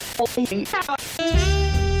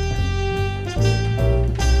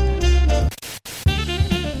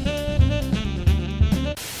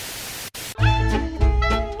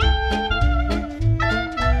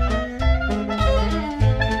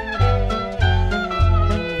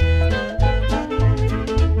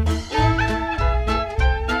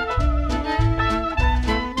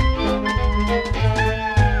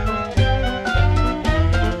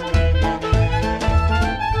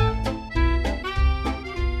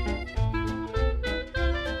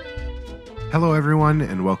Hello, everyone,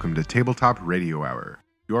 and welcome to Tabletop Radio Hour,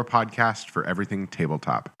 your podcast for everything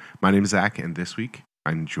tabletop. My name is Zach, and this week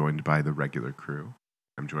I'm joined by the regular crew.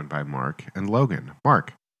 I'm joined by Mark and Logan.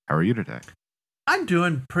 Mark, how are you today? I'm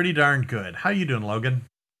doing pretty darn good. How you doing, Logan?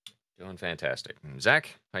 Doing fantastic.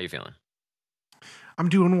 Zach, how you feeling? I'm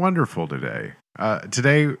doing wonderful today.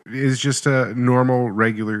 Today is just a normal,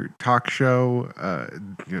 regular talk show.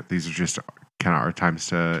 These are just kind of our times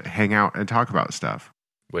to hang out and talk about stuff.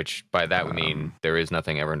 Which, by that, we mean there is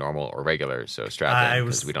nothing ever normal or regular, so strap in,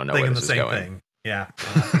 because we don't know where this is going. Thing. Yeah.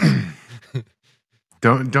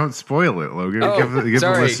 Don't spoil it, Logan. Oh, give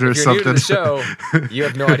sorry. the listeners If you're something. new to the show, you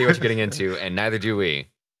have no idea what you're getting into, and neither do we.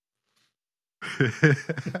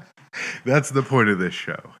 That's the point of this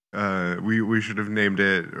show. We should have named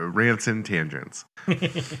it Rants and Tangents.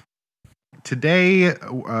 Today,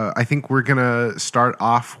 I think we're going to start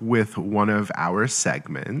off with one of our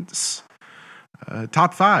segments.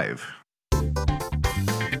 Top 5.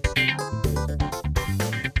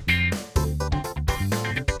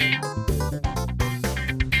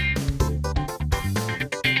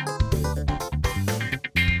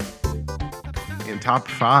 In top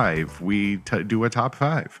 5, we do a top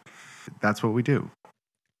 5. That's what we do.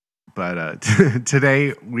 But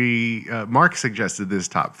today, Mark suggested this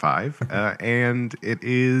top 5, and it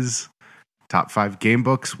is top 5 game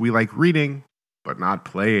books we like reading, but not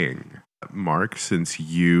playing. Mark, since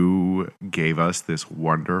you gave us this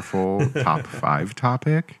wonderful top 5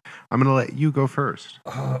 topic, I'm going to let you go first.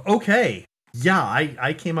 Okay. Yeah,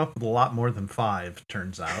 I came up with a lot more than 5,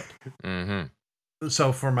 turns out. Mm-hmm.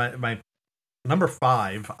 So for my number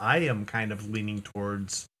 5, I am kind of leaning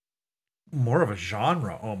towards more of a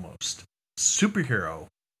genre almost. Superhero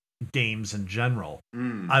games in general.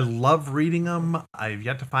 I love reading them. I've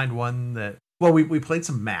yet to find one that... Well, we played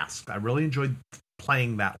some Mask. I really enjoyed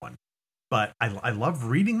playing that one. But I love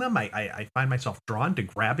reading them. I find myself drawn to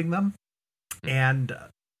grabbing them.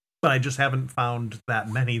 But I just haven't found that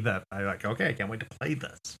many that I like, okay, I can't wait to play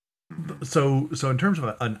this. So in terms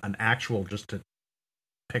of an actual, just to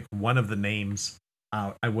pick one of the names,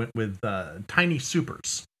 I went with Tiny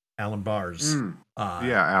Supers, Alan Barr's.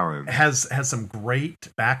 Alan. Has some great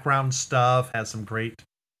background stuff, has some great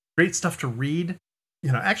stuff to read.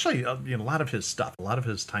 Actually, a lot of his stuff, a lot of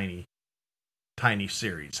his Tiny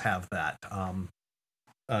series have that.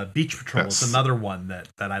 Beach Patrol is another one that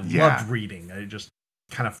I loved reading. I just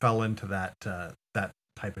kind of fell into that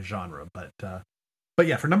type of genre. But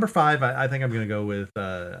yeah, for number 5, I think I'm going to go with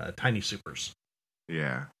Tiny Supers.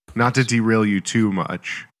 Yeah, not to derail you too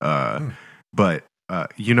much, but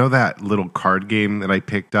you know that little card game that I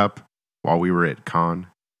picked up while we were at con,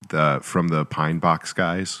 from the Pine Box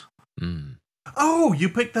guys? Oh, you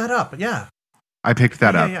picked that up? Yeah, I picked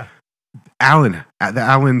that up. Yeah.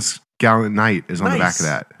 Alan's Gallant Knight is on the back of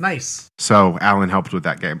that. Nice. So Alan helped with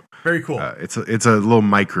that game. Very cool. It's a little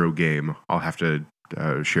micro game. I'll have to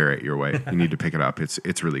share it your way. You need to pick it up.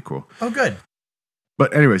 It's really cool. Oh, good.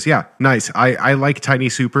 But anyways, yeah, nice. I like Tiny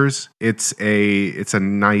Supers. It's a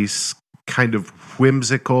nice kind of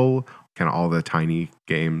whimsical. Kind of all the Tiny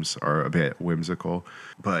games are a bit whimsical,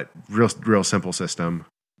 but real simple system.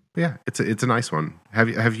 But yeah, it's a nice one.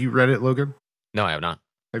 Have you read it, Logan? No, I have not.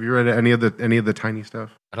 Have you read any of the Tiny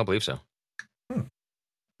stuff? I don't believe so.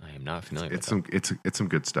 I am not familiar with that. It's some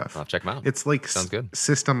good stuff. I'll check them out. It's like sounds good.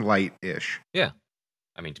 System light-ish. Yeah.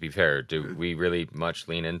 I mean, to be fair, do we really much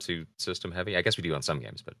lean into system heavy? I guess we do on some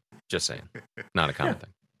games, but just saying. Not a common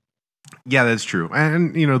thing. Yeah, that's true.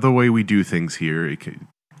 And, the way we do things here, it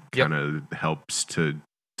kind of helps to,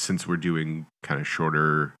 since we're doing kind of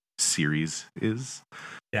shorter series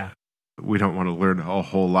Yeah. We don't want to learn a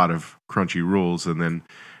whole lot of crunchy rules and then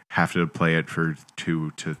have to play it for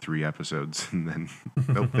 2 to 3 episodes. And then,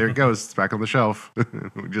 there it goes. It's back on the shelf.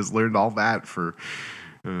 We just learned all that for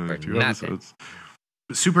 2 episodes.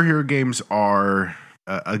 Superhero games are,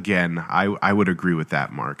 again, I would agree with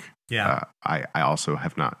that, Mark. Yeah. I also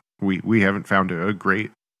have not. We haven't found a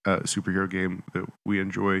great superhero game that we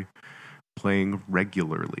enjoy playing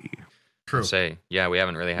regularly. True. Say, yeah, we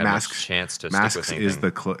haven't really had much chance to stick with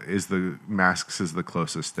anything. Masks is the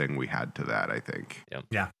closest thing we had to that, I think. Yep.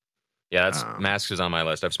 Yeah. Yeah, that's Masks is on my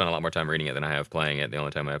list. I've spent a lot more time reading it than I have playing it. The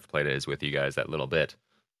only time I've played it is with you guys that little bit,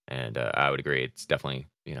 and I would agree. It's definitely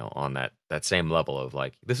on that same level of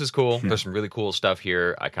like, this is cool. There's some really cool stuff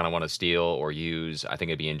here. I kind of want to steal or use. I think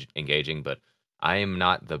it'd be engaging, but I am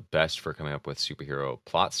not the best for coming up with superhero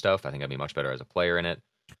plot stuff. I think I'd be much better as a player in it.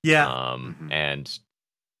 Yeah. And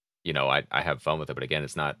I have fun with it, but again,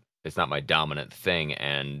 it's not my dominant thing,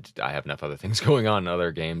 and I have enough other things going on in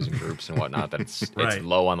other games and groups and whatnot that it's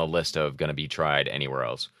low on the list of going to be tried anywhere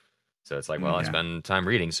else. So it's like, well, I spend time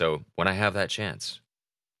reading, so when I have that chance,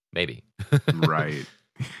 maybe. Right.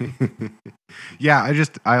 Yeah,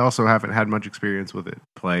 I also haven't had much experience with it,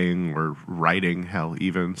 playing or writing, hell,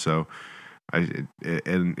 even. So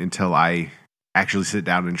until I actually sit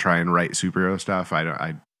down and try and write superhero stuff,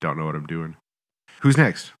 I don't know what I'm doing. Who's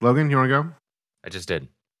next? Logan, you want to go? I just did.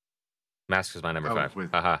 Masks is my number 5.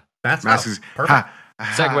 Haha. That's Masks. Perfect.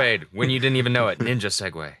 Segued when you didn't even know it. Ninja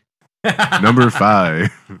segue. Number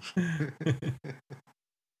 5.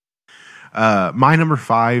 My number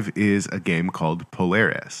 5 is a game called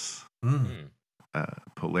Polaris.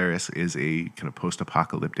 Polaris is a kind of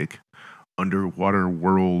post-apocalyptic underwater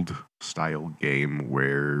world style game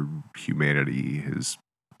where humanity has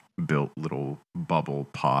built little bubble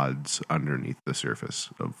pods underneath the surface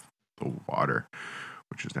of the water,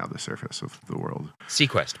 which is now the surface of the world.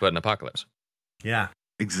 Sequest, but an apocalypse. Yeah.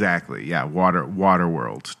 Exactly. Yeah. Water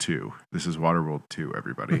World 2. This is Water World 2,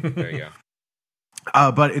 everybody. There you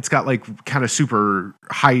go. But it's got like kind of super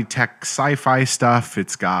high tech sci-fi stuff.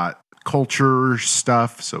 It's got culture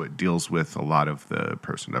stuff, so it deals with a lot of the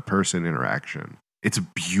person to person interaction. It's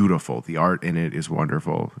beautiful. The art in it is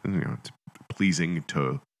wonderful. It's pleasing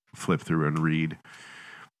to flip through and read.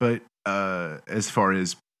 But as far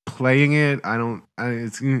as playing it,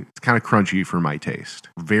 it's kind of crunchy for my taste.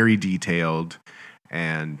 Very detailed,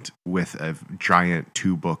 and with a giant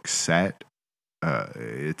 2-book set,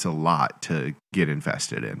 it's a lot to get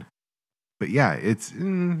invested in. But yeah, it's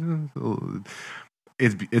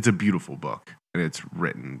a beautiful book, and it's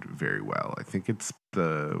written very well. I think it's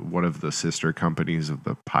one of the sister companies of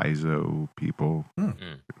the Paizo people,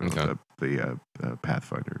 Okay. the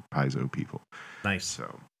Pathfinder Paizo people. Nice.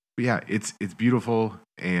 So, but yeah, it's beautiful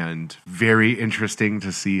and very interesting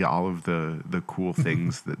to see all of the cool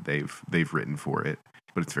things that they've written for it.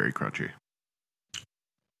 But it's very crunchy.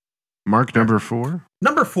 Mark, number 4.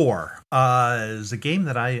 Number 4 is a game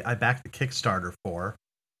that I backed the Kickstarter for.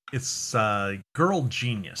 It's Girl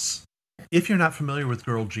Genius. If you're not familiar with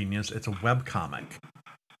Girl Genius, it's a webcomic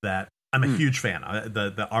that I'm a huge fan of.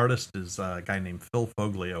 The artist is a guy named Phil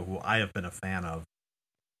Foglio, who I have been a fan of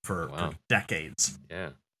for decades. Yeah.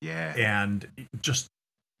 And just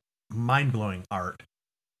mind-blowing art.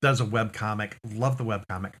 Does a webcomic. Love the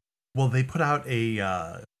webcomic. Well, they put out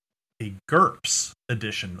a GURPS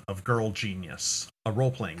edition of Girl Genius, a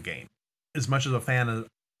role-playing game. As much as a fan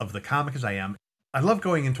of the comic as I am, I love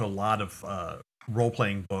going into a lot of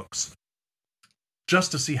role-playing books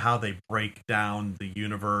just to see how they break down the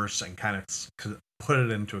universe and kind of put it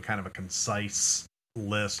into a kind of a concise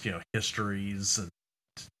list, histories, and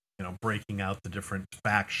breaking out the different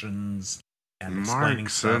factions and explaining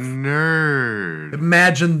Mark's stuff. a nerd.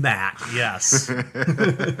 Imagine that, yes.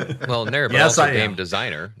 Well, nerd, but Yes, also I game am.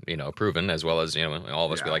 designer, proven, as well as, all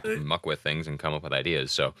of us, we like to muck with things and come up with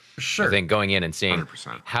ideas. So Sure. I think going in and seeing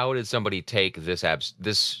 100%. how did somebody take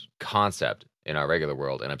this concept in our regular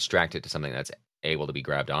world and abstract it to something that's able to be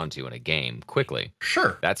grabbed onto in a game quickly.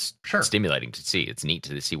 Sure. That's Sure. stimulating to see. It's neat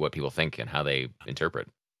to see what people think and how they interpret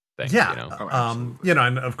things. Yeah. Oh, absolutely.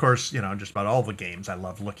 And of course, just about all the games I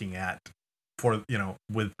love looking at for,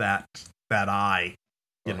 with that eye,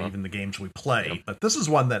 even the games we play. Yep. But this is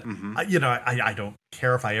one that, Mhm. I don't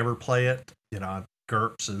care if I ever play it.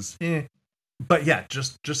 GURPS is, but yeah,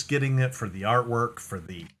 just getting it for the artwork, for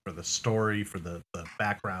the story, for the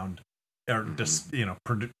background, or just,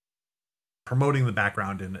 promoting the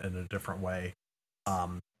background in a different way.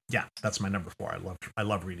 Yeah, that's my number 4. I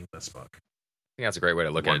love reading this book. I think that's a great way to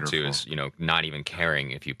look at it too. Is Wonderful. not even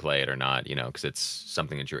caring if you play it or not. Because it's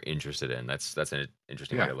something that you're interested in. That's an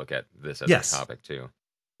interesting way to look at this as Yes. a topic too.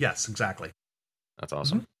 Yes, exactly. That's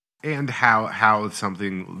awesome. And how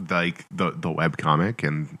something like the webcomic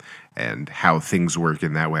and how things work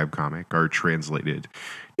in that webcomic are translated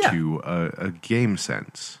to a game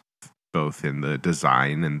sense, both in the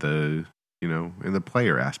design and the in the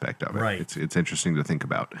player aspect of it. Right. It's interesting to think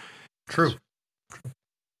about. True.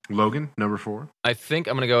 Logan, number 4. I think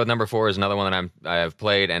I'm gonna go with number 4 is another one that I have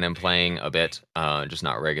played and am playing a bit, just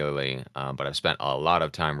not regularly. But I've spent a lot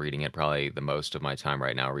of time reading it. Probably the most of my time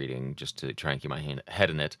right now reading, just to try and keep my head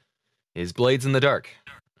in it, is Blades in the Dark.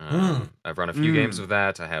 I've run a few games of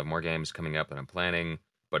that. I have more games coming up that I'm planning,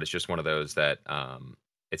 but it's just one of those that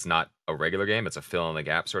it's not a regular game. It's a fill in the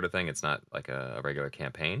gap sort of thing. It's not like a regular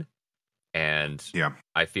campaign. And Yeah.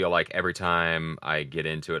 I feel like every time I get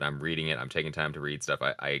into it, I'm reading it, I'm taking time to read stuff,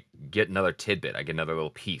 I get another tidbit, I get another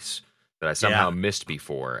little piece that I somehow missed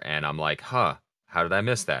before. And I'm like, how did I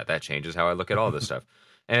miss that? That changes how I look at all this stuff.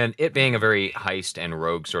 And it being a very heist and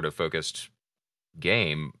rogue sort of focused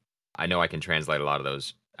game, I know I can translate a lot of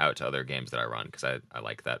those out to other games that I run because I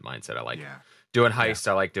like that mindset. I like doing heists.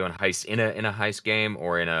 I like doing heists in a heist game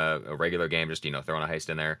or in a regular game, just throwing a heist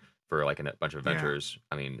in there for like a bunch of adventures.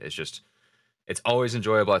 I mean, it's always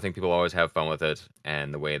enjoyable. I think people always have fun with it,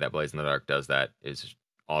 and the way that Blaze in the Dark does that is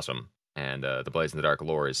awesome. And the Blaze in the Dark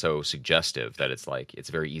lore is so suggestive that it's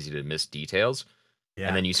very easy to miss details. Yeah.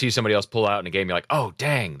 And then you see somebody else pull out in a game, you're like, oh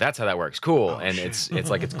dang, that's how that works. Cool. And it's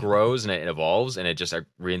like it grows and it evolves, and it just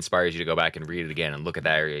re-inspires you to go back and read it again and look at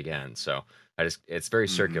that area again. So it's very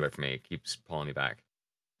circular for me. It keeps pulling me back.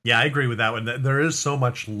 Yeah, I agree with that one. There is so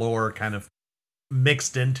much lore kind of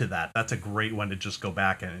mixed into that. That's a great one to just go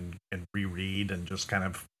back and reread and just kind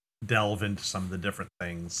of delve into some of the different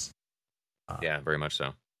things. Yeah, very much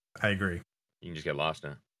so. I agree. You can just get lost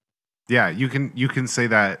in it. Yeah, you can say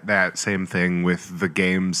that same thing with the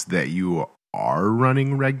games that you are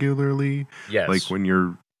running regularly. Yes. Like when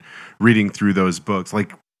you're reading through those books.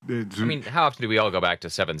 Like, I mean, how often do we all go back to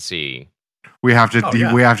 7th Sea? We have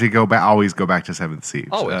to we have to go back. Always go back to 7th Sea.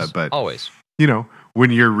 Always, but always.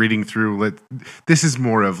 When you're reading through, this is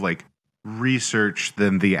more of like research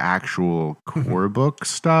than the actual core book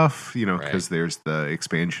stuff. Because there's the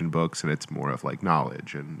expansion books, and it's more of like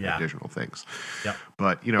knowledge and additional things. Yep.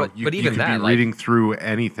 But you even could that, be reading through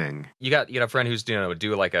anything. You got a friend who's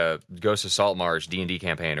do like a Ghost of Saltmarsh D&D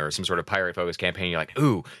campaign or some sort of pirate focused campaign. You're like,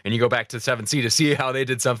 ooh, and you go back to 7th Sea to see how they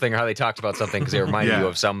did something or how they talked about something because they remind you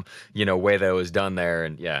of some way that it was done there.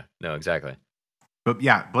 And exactly. But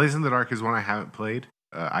yeah, Blaze in the Dark is one I haven't played.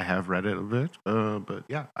 I have read it a bit, but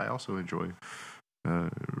yeah, I also enjoy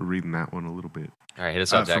reading that one a little bit. All right, hit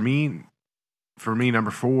us up, Zach. For me,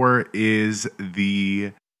 number 4 is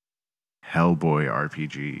the Hellboy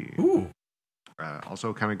RPG. Ooh.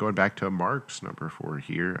 Also, kind of going back to Mark's number 4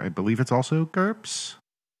 here. I believe it's also GURPS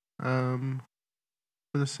for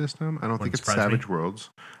the system. I don't think it's Savage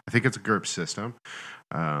Worlds. I think it's a GURPS system.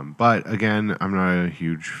 But again, I'm not a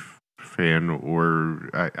huge fan, or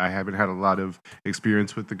I haven't had a lot of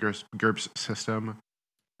experience with the GURPS system.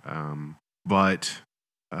 But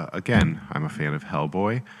again, I'm a fan of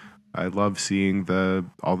Hellboy. I love seeing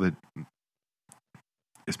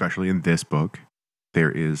especially in this book,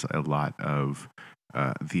 there is a lot of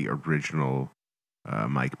the original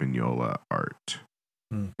Mike Mignola art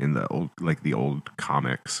in the old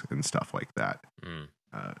comics and stuff like that.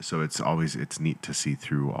 So it's neat to see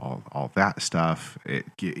through all that stuff. It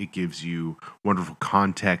gives you wonderful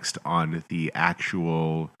context on the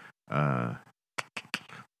actual that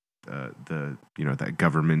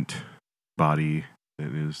government body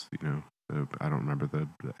that is I don't remember the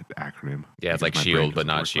acronym. Yeah, it's like SHIELD but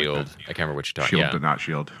not SHIELD. I can't remember what you're talking about. SHIELD but not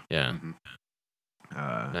SHIELD. Yeah.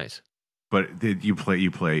 Mm-hmm. Nice. But you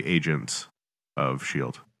play agents of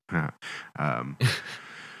SHIELD. Not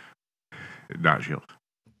SHIELD.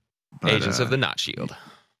 But, agents of the not SHIELD.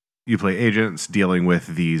 You play agents dealing with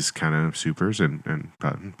these kind of supers and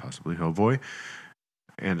possibly Hellboy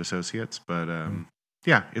and associates. But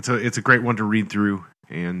yeah, it's a great one to read through,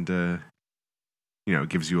 and it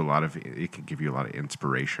gives you it can give you a lot of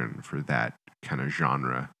inspiration for that kind of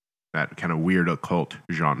genre, that kind of weird occult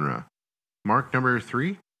genre. Mark, number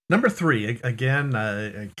 3? Number 3,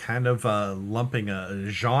 again, kind of lumping a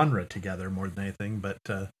genre together more than anything, but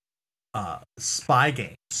spy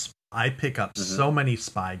games. I pick up so many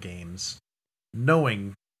spy games,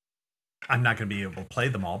 knowing I'm not going to be able to play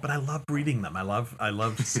them all, but I love reading them. I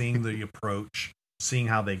love seeing the approach, seeing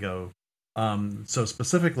how they go. So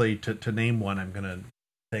specifically to name one, I'm going to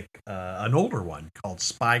pick an older one called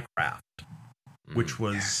Spycraft, which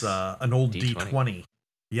was an old D20.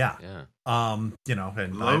 Yeah. And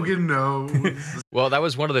Logan knows. Well, that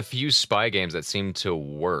was one of the few spy games that seemed to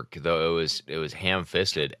work, though it was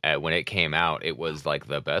ham-fisted. When it came out, it was like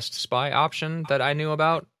the best spy option that I knew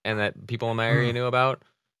about and that people in my area knew about.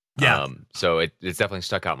 Yeah. So it's definitely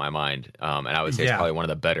stuck out in my mind. And I would say it's probably one of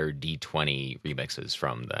the better D20 remixes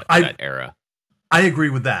from that era. I agree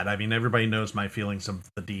with that. I mean, everybody knows my feelings of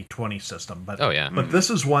the D20 system, but but this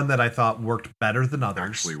is one that I thought worked better than others.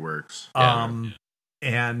 Actually works.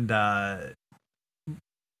 And a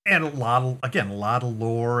lot of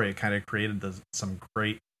lore. It kind of created some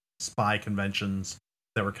great spy conventions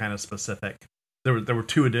that were kind of specific. there were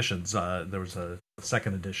two editions. There was a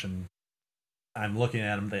second edition. I'm looking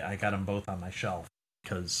at them. I got them both on my shelf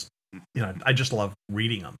because I just love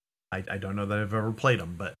reading them. I don't know that I've ever played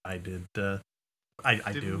them, but I did.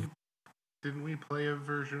 I do. Didn't we play a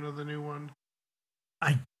version of the new one?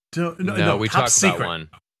 I don't. No, we Top talked Secret. about one.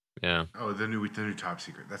 Yeah. Oh, the new Top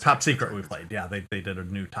Secret. That's Top right, Secret that's we right, played. Yeah, they did a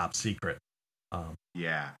new Top Secret.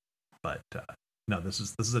 Yeah. But no, this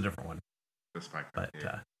is a different one. The Spike. But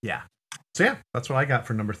yeah. So yeah, that's what I got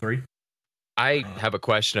for number 3. I have a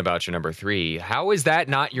question about your number 3. How is that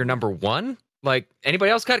not your number 1? Like,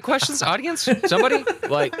 anybody else got questions? Audience? Somebody?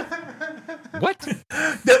 Like, what?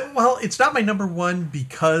 Well, it's not my number 1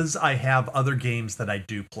 because I have other games that I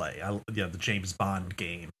do play. The James Bond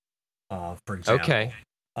game, for example. Okay.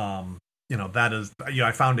 That is,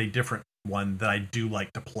 I found a different one that I do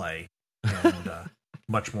like to play, and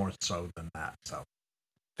much more so than that. So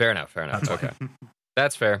fair enough. Okay.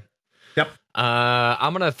 That's fair. Yep.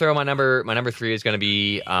 I'm gonna throw my number 3 is gonna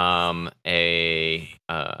be a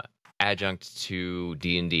adjunct to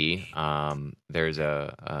D&D. There's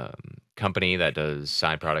a company that does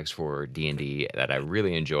side products for D&D that I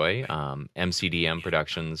really enjoy. MCDM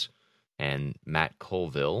Productions, and Matt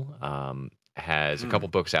Colville has a couple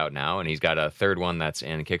books out now, and he's got a third one that's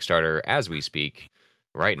in Kickstarter as we speak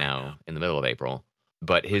right now in the middle of April.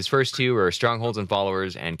 But his first 2 are Strongholds and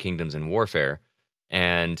Followers and Kingdoms and Warfare.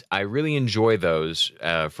 And I really enjoy those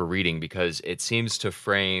for reading because it seems to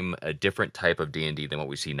frame a different type of D&D than what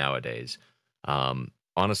we see nowadays.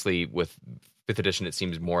 Honestly, with 5th edition, it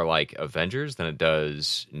seems more like Avengers than it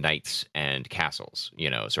does Knights and Castles,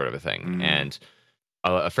 sort of a thing. And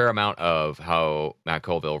a fair amount of how Matt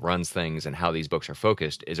Colville runs things and how these books are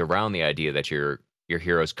focused is around the idea that your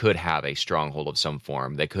heroes could have a stronghold of some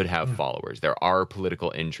form. They could have followers. There are political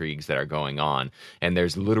intrigues that are going on, and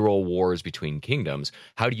there's literal wars between kingdoms.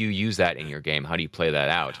 How do you use that in your game? How do you play that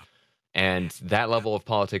out? And that level of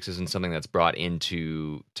politics isn't something that's brought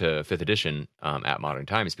into 5th edition at modern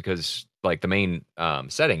times because, like, the main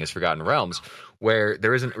setting is Forgotten Realms, where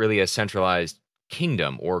there isn't really a centralized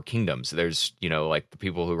kingdom or kingdoms. There's, like the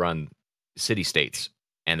people who run city-states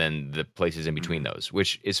and then the places in between those,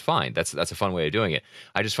 which is fine. That's a fun way of doing it.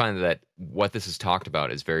 I just find that what this is talked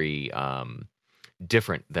about is very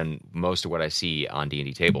different than most of what I see on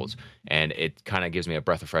D&D tables, and it kind of gives me a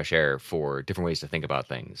breath of fresh air for different ways to think about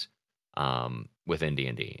things within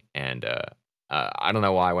D&D. And I don't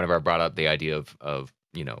know why whenever I brought up the idea of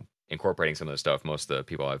incorporating some of the stuff, most of the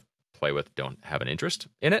people I've played with don't have an interest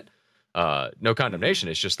in it. No condemnation.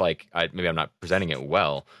 It's just like maybe I'm not presenting it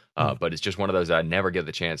well, but it's just one of those that I never get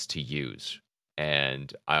the chance to use.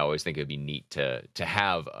 And I always think it'd be neat to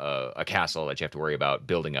have a castle that you have to worry about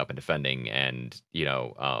building up and defending, and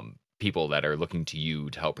people that are looking to you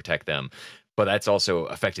to help protect them. But that's also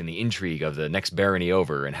affecting the intrigue of the next barony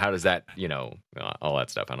over, and how does that, all that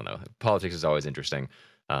stuff. I don't know. Politics is always interesting,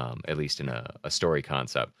 at least in a story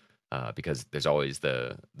concept. Because there's always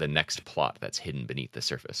the next plot that's hidden beneath the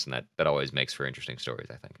surface, and that always makes for interesting stories,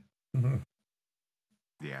 I think. Mm-hmm.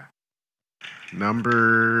 Yeah.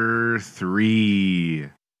 Number 3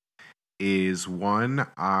 is one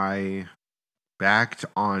I backed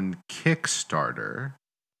on Kickstarter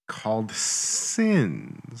called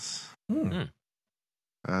Sins. The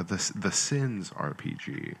Sins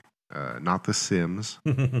RPG, not The Sims.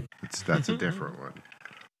 That's a different one.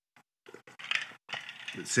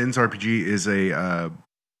 Sins RPG is again,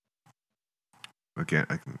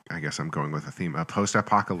 I guess I'm going with a theme, a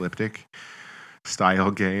post-apocalyptic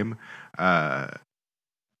style game,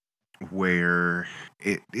 where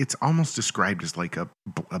it's almost described as like a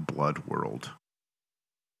blood world.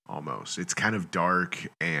 Almost, it's kind of dark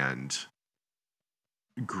and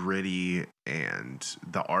gritty, and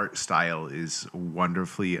the art style is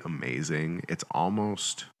wonderfully amazing. It's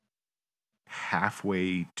almost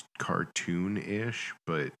halfway cartoon-ish,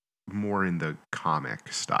 but more in the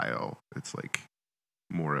comic style. It's like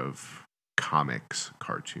more of comics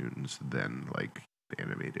cartoons than like the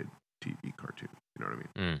animated TV cartoon. You know what I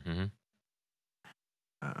mean?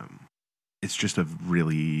 Mm-hmm. It's just a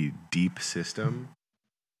really deep system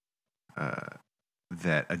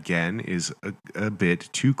that, again, is a bit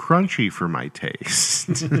too crunchy for my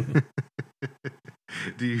taste.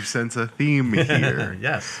 Do you sense a theme here?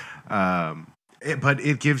 Yes. But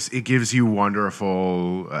it gives you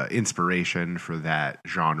wonderful inspiration for that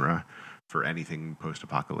genre, for anything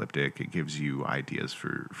post-apocalyptic. It gives you ideas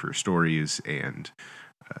for stories, and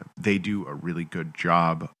they do a really good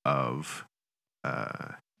job of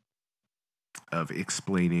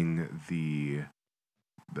explaining the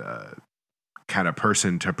kind of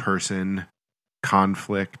person-to-person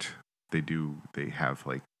conflict. They have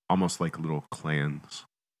like almost like little clans.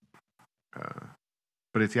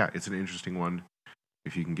 But it's an interesting one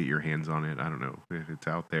if you can get your hands on it. I don't know if it's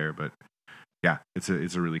out there, but yeah, it's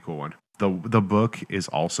a really cool one. The book is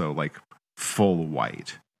also like full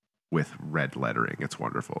white with red lettering. It's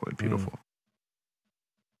wonderful and beautiful.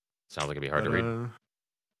 Sounds like it'd be hard to read.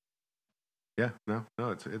 Yeah, no,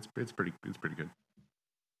 it's pretty good.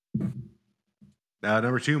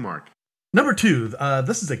 Number 2, Mark. Number 2,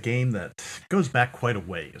 this is a game that goes back quite a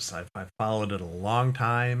ways. I've followed it a long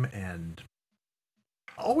time and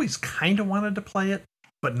always kind of wanted to play it,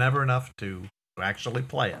 but never enough to actually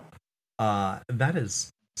play it. That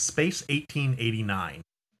is Space 1889,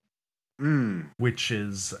 which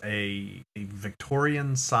is a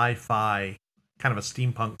Victorian sci-fi, kind of a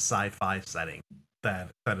steampunk sci-fi setting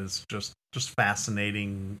that is just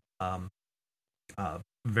fascinating.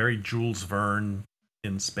 Very Jules Verne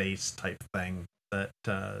in space type thing that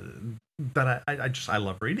I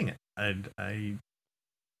love reading it. I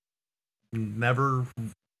never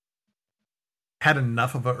had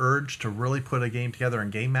enough of an urge to really put a game together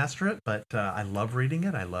and game master it, but I love reading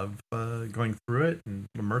it. I love going through it and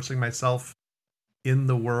immersing myself in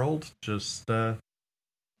the world. Just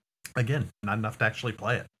again, not enough to actually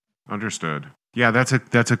play it. Understood. Yeah, that's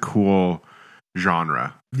a cool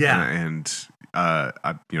genre. Yeah, and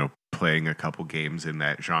playing a couple games in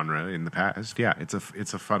that genre in the past. Yeah, it's a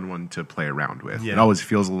fun one to play around with. Yeah. It always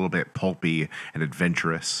feels a little bit pulpy and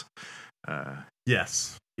adventurous.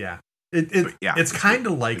 Yes. Yeah. It's kind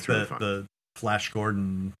of like really the Flash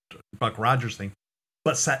Gordon, Buck Rogers thing,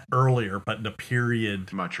 but set earlier, but in a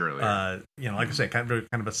period much earlier. Like I say, kind of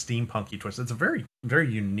a steampunky twist. It's a very, very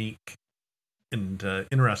unique and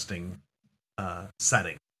interesting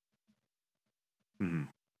setting. Mm-hmm.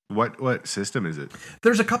 What system is it?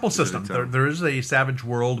 There's a couple systems. There is a Savage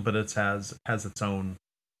World, but it has its own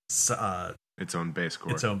base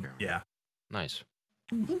core. Yeah. Nice.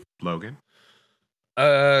 Logan.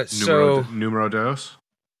 Numero dos.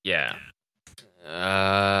 Yeah.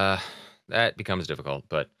 That becomes difficult,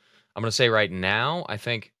 but I'm gonna say right now, I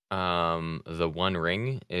think the One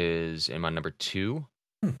Ring is in my number 2,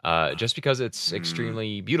 just because it's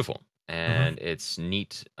extremely beautiful. And it's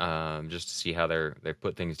neat just to see how they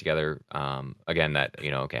put things together. Again, that,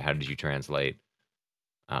 how did you translate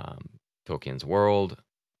Tolkien's world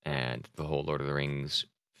and the whole Lord of the Rings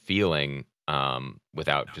feeling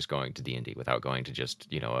without just going to D&D, without going to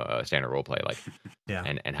just, a standard role play. Yeah.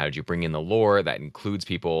 And how did you bring in the lore that includes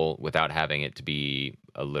people without having it to be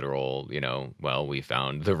a literal, we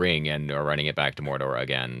found the ring and are running it back to Mordor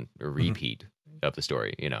again, a repeat of the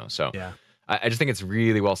story, so. Yeah. I just think it's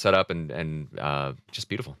really well set up and just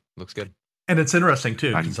beautiful. Looks good. And it's interesting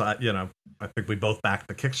too, because I think we both backed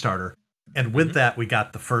the Kickstarter, and with that we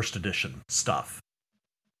got the first edition stuff.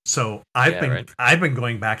 So I've been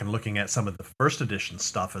going back and looking at some of the first edition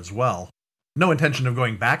stuff as well. No intention of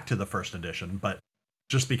going back to the first edition, but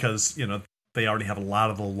just because they already have a lot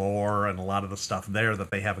of the lore and a lot of the stuff there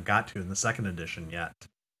that they haven't got to in the second edition yet.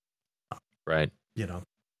 Right.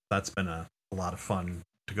 That's been a lot of fun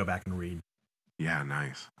to go back and read. Yeah,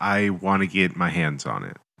 nice. I want to get my hands on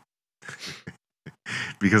it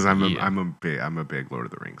because I'm a big Lord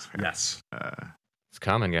of the Rings fan. Yes, it's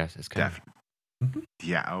coming, guys. It's coming. Definitely.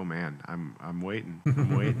 Yeah. Oh man, I'm waiting.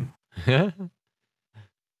 I'm waiting.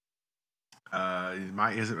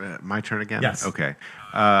 Is it my turn again? Yes. Okay.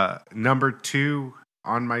 Number 2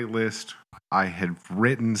 on my list. I had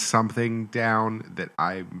written something down that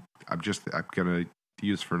I'm gonna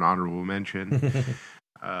use for an honorable mention.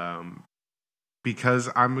 Because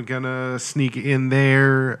I'm gonna sneak in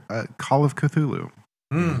there Call of Cthulhu.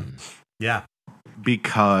 Yeah.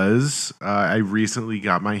 Because I recently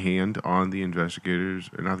got my hand on the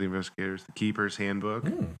Keeper's Handbook.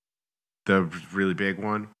 The really big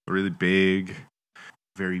one. Really big,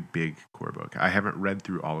 very big core book. I haven't read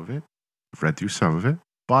through all of it. I've read through some of it.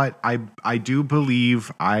 But I do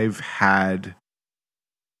believe I've had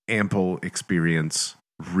ample experience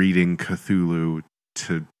reading Cthulhu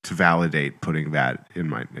to validate putting that in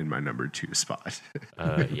my number 2 spot.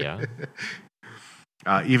 Yeah.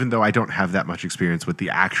 Even though I don't have that much experience with the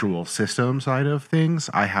actual system side of things,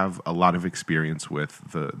 I have a lot of experience with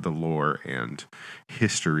the lore and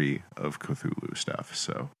history of Cthulhu stuff.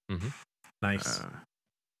 So nice.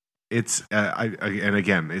 It's and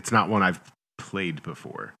again, it's not one I've played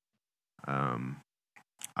before.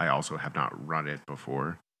 I also have not run it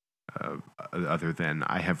before. Other than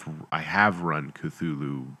I have run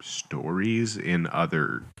Cthulhu stories in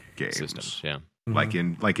other games, systems, yeah, like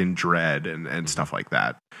in Dread and stuff like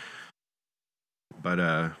that. But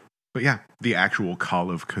yeah, the actual Call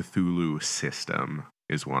of Cthulhu system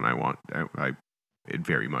is one I want. I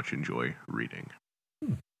very much enjoy reading.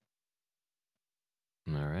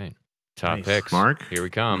 All right. Top Nice. picks. Mark, here we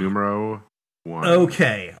come. Numero 1.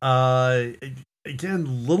 Okay. Again, a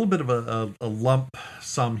little bit of a lump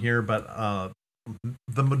sum here, but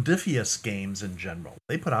the Modiphius games in general,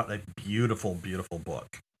 they put out a beautiful, beautiful book.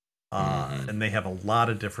 And they have a lot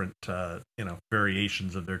of different,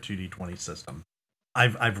 variations of their 2D20 system.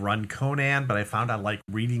 I've run Conan, but I found I like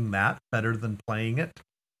reading that better than playing it,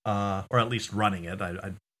 or at least running it.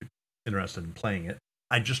 I'm interested in playing it.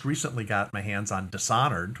 I just recently got my hands on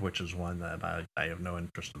Dishonored, which is one that I have no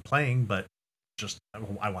interest in playing, but just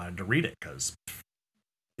I wanted to read it because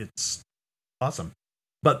it's awesome.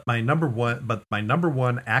 But my number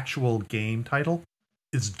one actual game title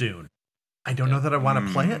is Dune. I don't know that I want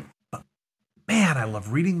to play it, but man, I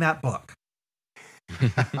love reading that book.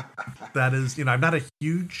 That is, I'm not a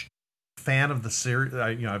huge fan of the series.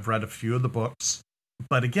 I've read a few of the books,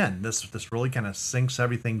 but again, this really kind of sinks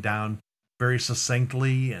everything down very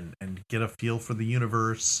succinctly and get a feel for the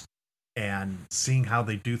universe and seeing how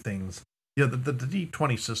they do things. The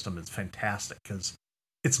D20 system is fantastic because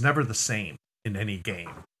it's never the same in any game.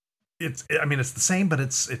 It's the same, but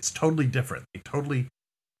it's totally different. They totally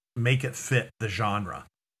make it fit the genre.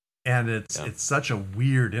 And it's such a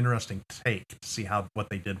weird, interesting take to see what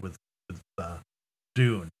they did with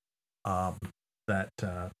Dune.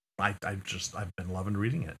 That I've been loving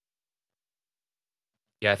reading it.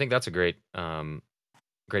 Yeah, I think that's a great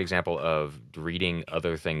example of reading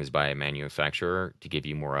other things by a manufacturer to give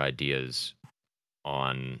you more ideas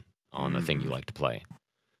on the thing you like to play,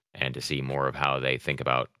 and to see more of how they think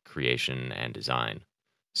about creation and design.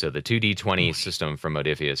 So the 2D20 system from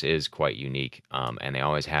Modiphius is quite unique, and they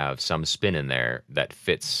always have some spin in there that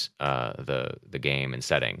fits the game and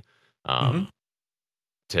setting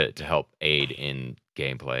to help aid in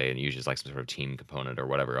gameplay, and usually it's like some sort of team component or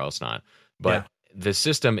whatever else not. But the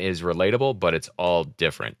system is relatable, but it's all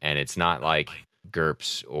different, and it's not like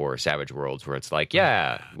GURPS or Savage Worlds where it's like,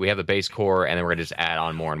 yeah, we have the base core, and then we're gonna just add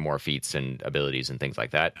on more and more feats and abilities and things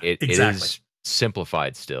like that. It is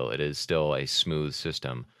simplified still. It is still a smooth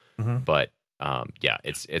system, but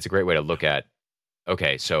it's a great way to look at.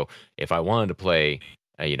 Okay, so if I wanted to play,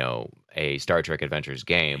 a Star Trek Adventures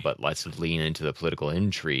game, but let's lean into the political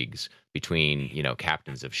intrigues between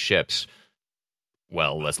captains of ships.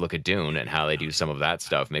 Well, let's look at Dune and how they do some of that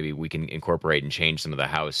stuff. Maybe we can incorporate and change some of the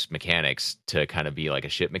house mechanics to kind of be like a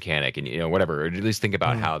ship mechanic, and whatever, or at least think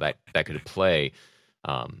about how that could play.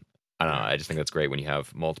 I don't know. I just think that's great when you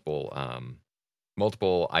have multiple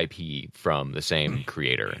IP from the same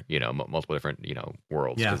creator. Multiple different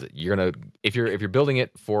worlds. Because if you're building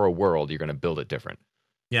it for a world, you're gonna build it different.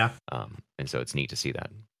 Yeah. And so it's neat to see that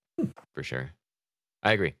for sure.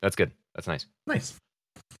 I agree. That's good. That's nice. Nice.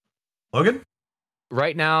 Logan?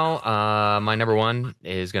 Right now, my number one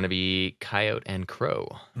is going to be Coyote and Crow.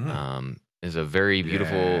 It's a very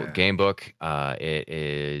beautiful game book. It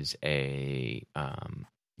is a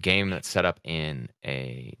game that's set up in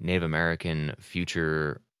a Native American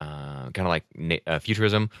future, kind of like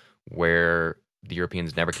futurism, where the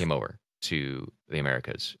Europeans never came over to the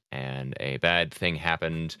Americas, and a bad thing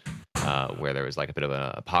happened where there was like a bit of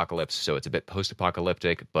an apocalypse. So it's a bit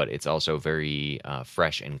post-apocalyptic, but it's also very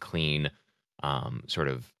fresh and clean. Sort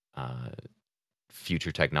of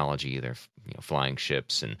future technology. They're flying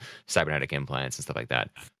ships and cybernetic implants and stuff like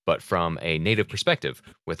that, but from a native perspective,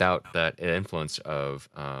 without that influence of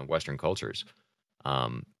Western cultures.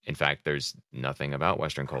 In fact, there's nothing about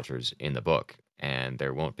Western cultures in the book, and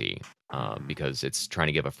there won't be, because it's trying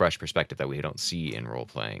to give a fresh perspective that we don't see in role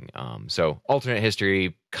playing. So alternate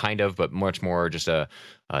history, kind of, but much more just a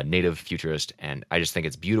native futurist. And I just think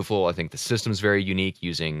it's beautiful. I think the system's very unique,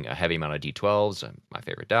 using a heavy amount of D12s. My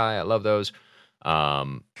favorite die. I love those.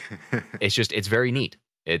 It's very neat.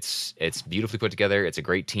 It's beautifully put together. It's a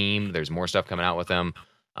great team. There's more stuff coming out with them.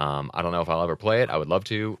 I don't know if I'll ever play it. I would love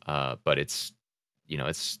to, but it's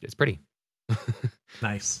pretty.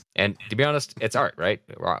 Nice. And to be honest, it's art, right?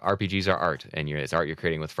 RPGs are art, and it's art you're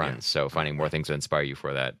creating with friends. So finding more things to inspire you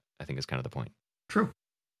for that, I think, is kind of the point. True.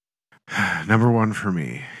 Number one for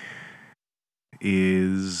me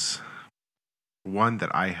is one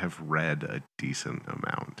that I have read a decent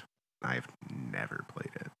amount. I've never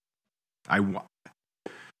played it. I want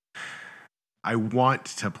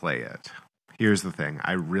to play it. Here's the thing.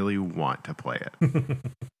 I really want to play it.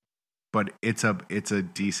 But it's a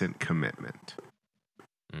decent commitment.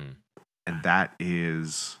 And that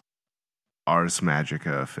is Ars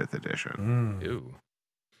Magica 5th edition. Ooh.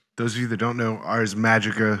 Those of you that don't know, Ars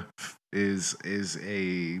Magica is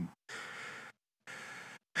a,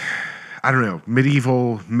 I don't know,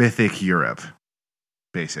 medieval mythic Europe,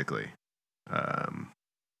 basically. Um,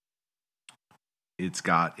 it's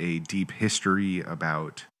got a deep history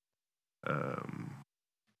about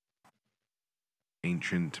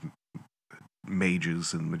ancient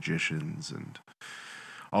mages and magicians and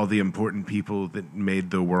all the important people that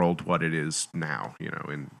made the world what it is now. You know,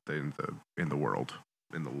 in the world,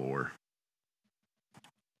 in the lore.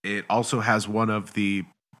 It also has one of the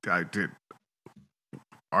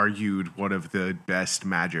argued one of the best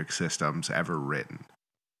magic systems ever written.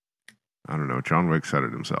 I don't know. John Wick said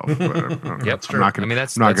it himself. But Yep, I'm not going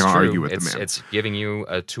to argue with the man. It's giving you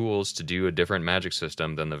tools to do a different magic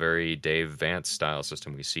system than the very Dave Vance style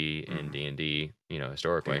system we see in D&D,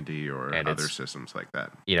 historically. D&D or other systems like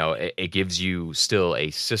that. It gives you still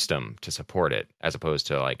a system to support it, as opposed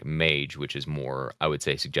to like Mage, which is more, I would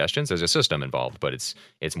say, suggestions. There's a system involved, but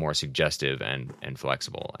it's more suggestive and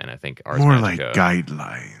flexible. And I think Ars more Magica, like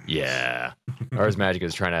guidelines. Yeah, Ars Magica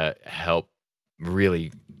is trying to help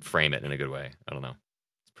really frame it in a good way. I don't know.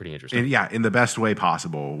 It's pretty interesting. And in the best way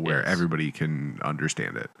possible, where Yes. everybody can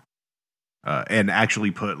understand it. And actually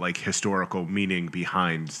put like historical meaning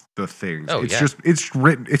behind the things. Oh, it's yeah.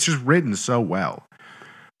 just written so well.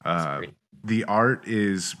 It's great. The art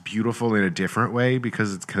is beautiful in a different way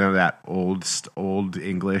because it's kind of that old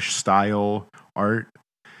English style art.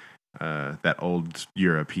 That old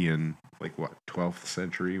European, like what, 12th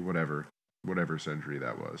century, whatever century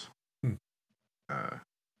that was.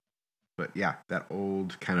 But yeah, that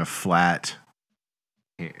old kind of flat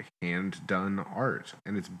hand done art,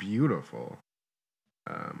 and it's beautiful.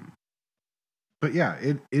 But yeah,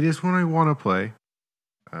 it is one I want to play.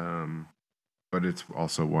 But it's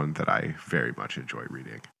also one that I very much enjoy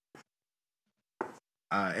reading.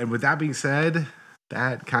 And with that being said,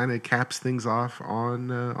 that kind of caps things off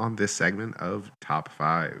on this segment of Top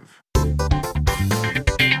 5.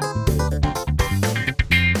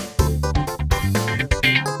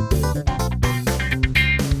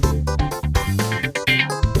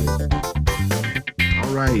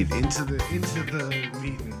 All right, into the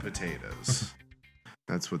meat and potatoes.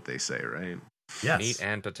 That's what they say, right? Yes. Meat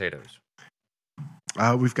and potatoes.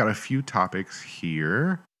 We've got a few topics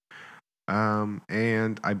here.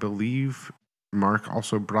 And I believe Mark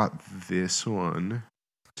also brought this one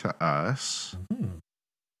to us.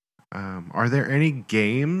 Are there any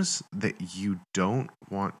games that you don't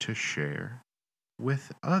want to share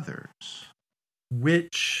with others?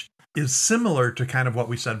 Which is similar to kind of what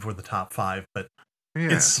we said for the top 5, but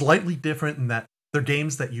Yeah. it's slightly different in that they're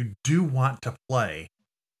games that you do want to play,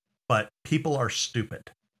 but people are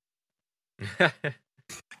stupid. The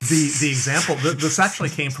example, this actually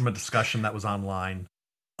came from a discussion that was online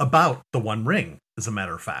about the One Ring, as a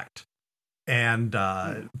matter of fact. And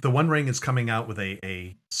the One Ring is coming out with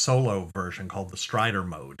a solo version called the Strider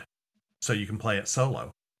mode. So you can play it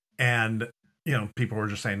solo. And, people were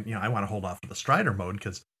just saying, I want to hold off to the Strider mode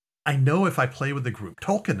because I know if I play with the group,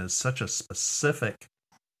 Tolkien is such a specific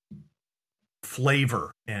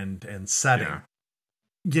flavor and setting.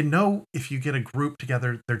 Yeah. If you get a group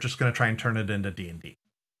together, they're just going to try and turn it into D&D.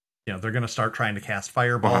 They're going to start trying to cast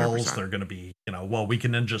fireballs. 100%. They're going to be, well, we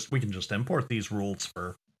can just import these rules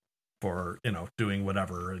for doing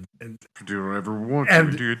whatever and Do whatever we want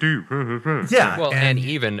And- to do. yeah. Well, and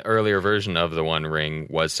even earlier version of the One Ring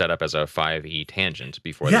was set up as a 5e tangent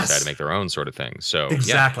before they Yes. decided to make their own sort of thing. So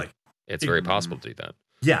exactly. yeah, it's very possible to do that.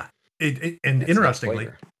 Yeah. And It's not interestingly,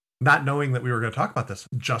 flavor. not knowing that we were going to talk about this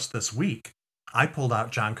just this week, I pulled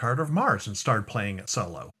out John Carter of Mars and started playing it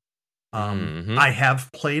solo. Mhm. I have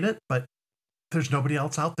played it, but there's nobody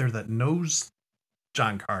else out there that knows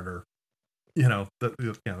John Carter.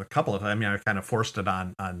 The couple of times, I kind of forced it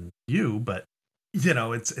on you, but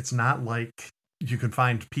it's not like you can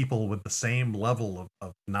find people with the same level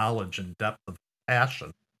of knowledge and depth of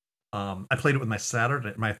passion. I played it with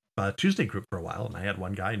my Tuesday group for a while, and I had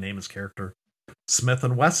one guy name his character Smith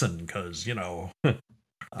and Wesson because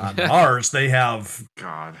on Mars they have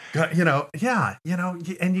God.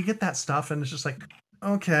 and you get that stuff, and it's just like,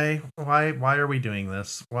 okay, why are we doing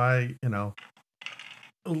this? Why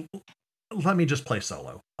let me just play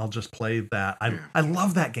solo. I'll just play that. I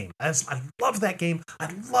love that game. I love that game.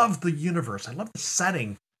 I love the universe. I love the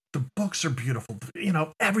setting. The books are beautiful.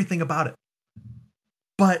 Everything about it.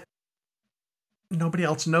 But nobody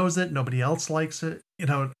else knows it. Nobody else likes it.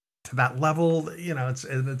 To that level.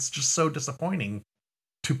 It's just so disappointing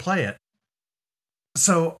to play it.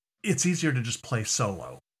 So it's easier to just play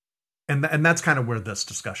solo, and that's kind of where this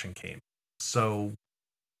discussion came. So,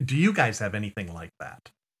 do you guys have anything like that?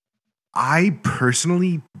 I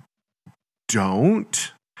personally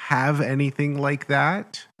don't have anything like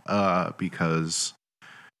that because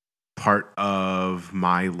part of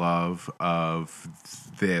my love of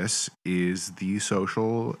this is the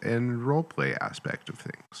social and role play aspect of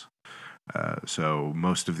things. So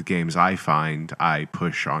most of the games I find, I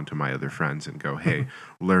push onto my other friends and go, "Hey,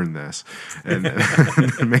 learn this," and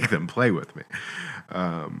make them play with me.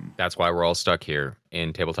 That's why we're all stuck here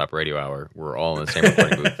in Tabletop Radio Hour. We're all in the same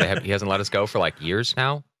recording booth. He hasn't let us go for like years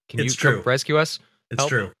now. Can you come rescue us? It's Help?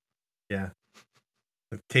 true. Yeah.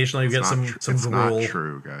 Occasionally you get some It's gruel. not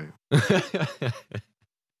true, guy.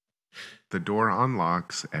 The door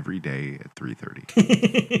unlocks every day at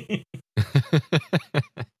 3:30.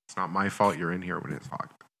 It's not my fault you're in here when it's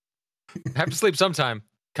locked. Have to sleep sometime.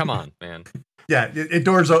 Come on, man. Yeah,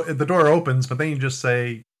 the door opens, but then you just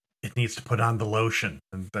say it needs to put on the lotion,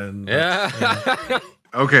 and then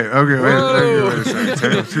Okay, wait a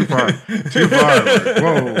second. Too far.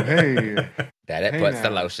 Whoa, hey. That it puts the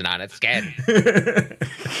lotion on its skin.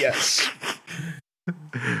 Yes.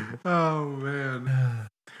 Oh man.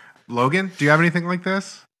 Logan, do you have anything like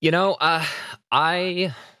this? You know,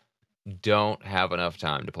 I don't have enough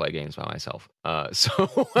time to play games by myself.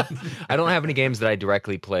 So I don't have any games that I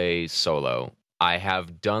directly play solo. I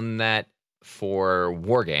have done that for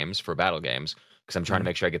war games, for battle games, because I'm trying to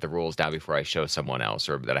make sure I get the rules down before I show someone else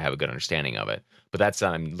or that I have a good understanding of it. But that's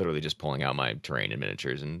I'm literally just pulling out my terrain and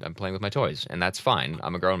miniatures and I'm playing with my toys. And that's fine.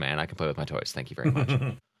 I'm a grown man. I can play with my toys. Thank you very much.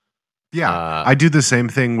 Yeah, I do the same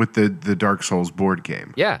thing with the Dark Souls board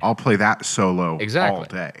game. Yeah. I'll play that solo all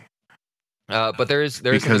day. But there is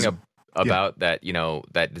something about that, you know,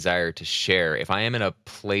 that desire to share. If I am in a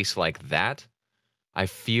place like that, I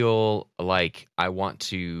feel like I want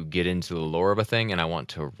to get into the lore of a thing and I want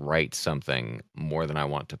to write something more than I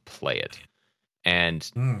want to play it. And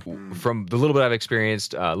from the little bit I've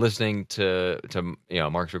experienced listening to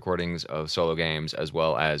Mark's recordings of solo games as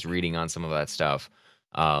well as reading on some of that stuff,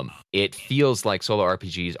 it feels like solo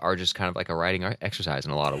RPGs are just kind of like a writing exercise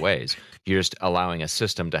in a lot of ways. You're just allowing a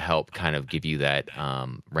system to help kind of give you that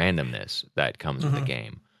randomness that comes with the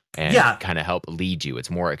game and kind of help lead you. It's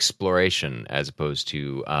more exploration as opposed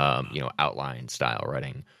to outline style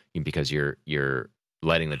writing, because you're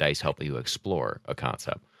letting the dice help you explore a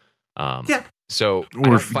concept. So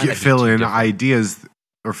or fill in ideas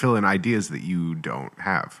that you don't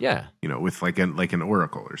have. Yeah. With like an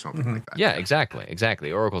oracle or something like that. Yeah,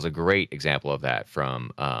 exactly. Oracle's a great example of that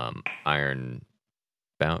from Ironborn?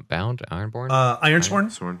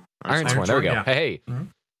 Ironsworn. Ironsworn, there we go. Yeah. Hey.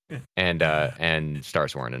 And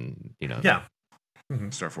Starsworn and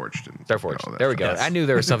Starforged. Starforged. There we go. Yes. I knew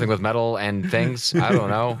there was something with metal and things. I don't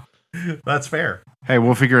know. That's fair. Hey,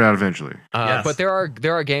 we'll figure it out eventually. But there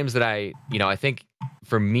are games that I think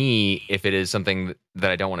for me, if it is something that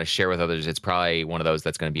I don't want to share with others, it's probably one of those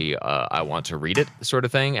that's going to be I want to read it sort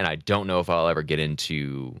of thing, and I don't know if I'll ever get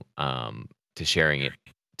into to sharing it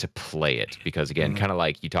to play it, because again, kind of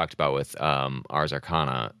like you talked about with Ars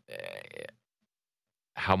Arcana,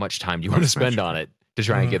 how much time do you want to spend on it to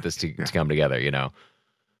try and get this to come together, and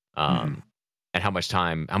how much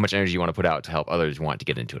energy you want to put out to help others want to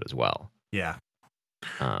get into it as well. Yeah.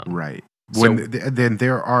 Right. Then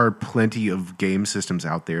there are plenty of game systems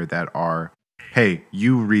out there that are, hey,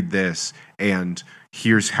 you read this and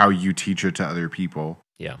here's how you teach it to other people.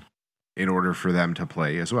 Yeah. In order for them to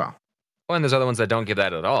play as well. Well, and there's other ones that don't give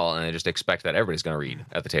that at all, and they just expect that everybody's going to read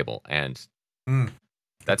at the table, and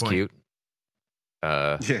that's cute.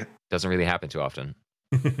 Doesn't really happen too often.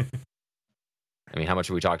 I mean, how much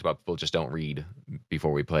have we talked about people just don't read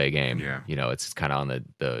before we play a game? Yeah. It's kind of on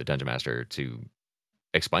the Dungeon Master to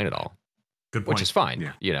explain it all. Good point. Which is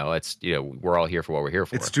fine. Yeah. It's we're all here for what we're here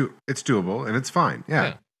for. It's doable and it's fine.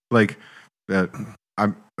 Yeah. Like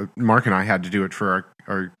Mark and I had to do it for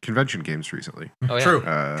our convention games recently. Oh,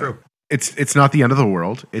 yeah. True. It's not the end of the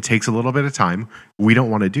world. It takes a little bit of time. We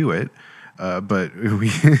don't want to do it. But we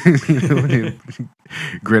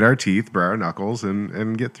grit our teeth, bare our knuckles,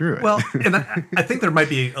 and get through it. Well, and I think there might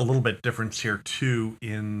be a little bit difference here too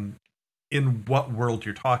in what world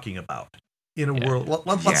you're talking about. In a world,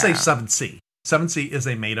 let's say 7th. 7th is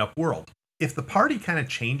a made up world. If the party kind of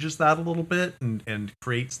changes that a little bit and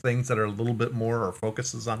creates things that are a little bit more or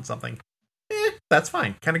focuses on something, that's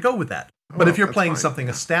fine. Kind of go with that. But if you're playing something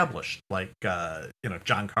established like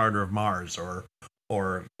John Carter of Mars or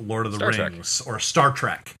Lord of the Rings or Star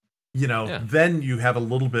Trek, then you have a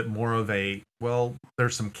little bit more of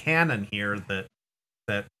there's some canon here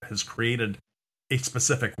that has created a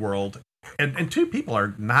specific world, and two people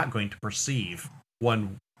are not going to perceive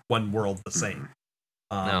one world the same.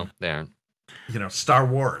 No, they aren't. Star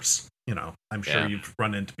Wars, I'm sure you've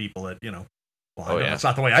run into people that, it's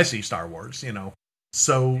not the way I see Star Wars,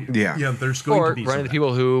 So Yeah. there's going Or to be run into some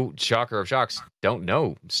people who, shocker of shocks, don't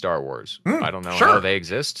know Star Wars. I don't know sure. how they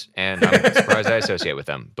exist, and I'm surprised I associate with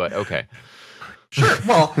them. But okay. Sure.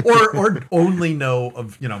 Well, or only know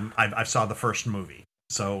of I saw the first movie,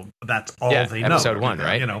 so that's all Yeah, they know. episode 1,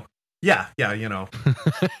 right? Yeah.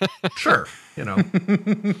 Sure.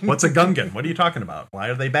 What's a Gungan? What are you talking about? Why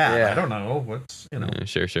are they bad? Yeah. I don't know. What's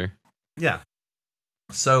Sure. Yeah.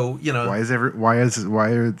 So why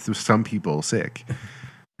are some people sick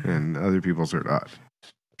and other people are not?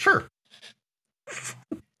 Sure.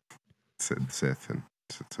 Sith and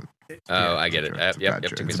Oh, I get it. Yep.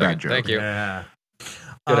 Took me a It's a bad second. joke. Thank you. Yeah.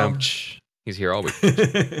 He's here all week.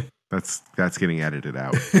 That's getting edited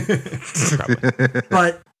out.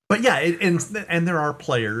 Probably. But yeah, and there are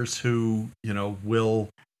players who will,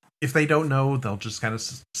 if they don't know, they'll just kind of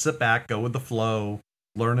sit back, go with the flow,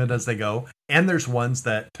 learn it as they go. And there's ones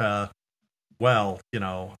that,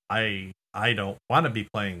 I don't want to be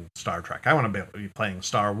playing Star Trek. I want to be playing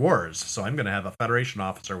Star Wars. So I'm going to have a Federation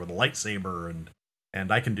officer with a lightsaber,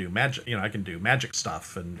 and I can do magic. I can do magic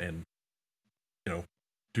stuff, and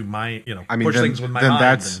do my push things with my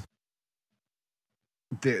mind.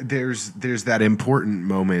 There's that important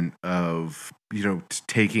moment of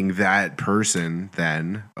taking that person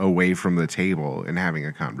then away from the table and having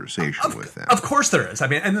a conversation with them. Of course there is. I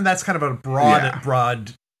mean, and then that's kind of a broad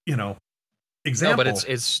example. No, but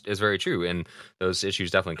it's very true, and those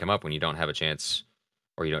issues definitely come up when you don't have a chance,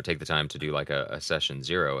 or you don't take the time to do like a session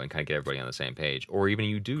 0 and kind of get everybody on the same page, or even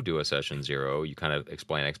you do a session 0, you kind of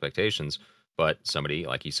explain expectations, but somebody,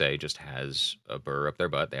 like you say, just has a burr up their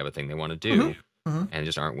butt. They have a thing they want to do. And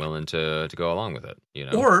just aren't willing to go along with it,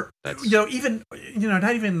 Or even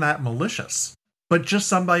not even that malicious, but just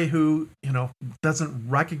somebody who doesn't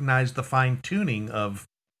recognize the fine tuning of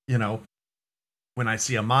when I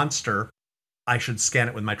see a monster, I should scan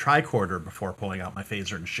it with my tricorder before pulling out my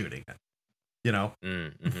phaser and shooting it.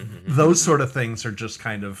 Those sort of things are just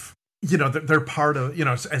kind of they're part of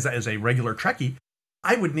as a regular Trekkie.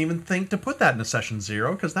 I wouldn't even think to put that in a session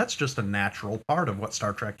 0 because that's just a natural part of what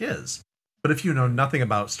Star Trek is. But if you know nothing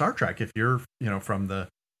about Star Trek, if you're, from the,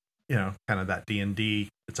 kind of that D&D,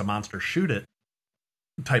 it's a monster, shoot it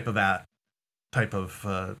type of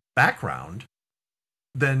background,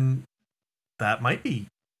 then that might be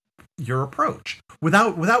your approach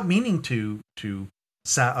without meaning to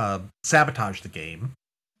sabotage the game.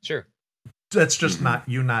 Sure. That's just not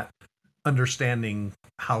understanding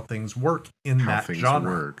how things work in that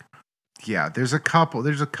genre. Yeah, there's a couple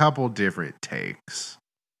different takes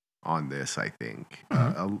on this. I think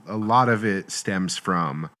a lot of it stems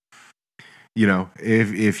from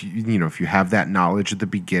if you have that knowledge at the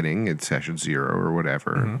beginning in session 0 or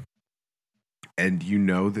whatever, and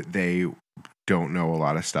that they don't know a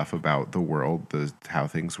lot of stuff about the world, how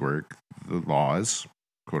things work, the laws,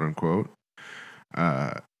 quote unquote,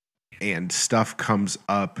 and stuff comes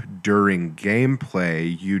up during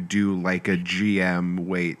gameplay, you do like a GM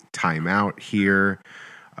wait timeout here,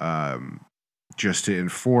 just to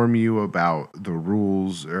inform you about the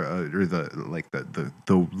rules or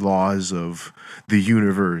the laws of the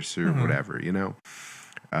universe or whatever,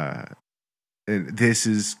 and this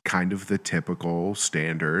is kind of the typical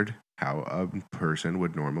standard how a person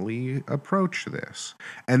would normally approach this,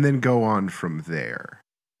 and then go on from there.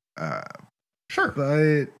 Sure,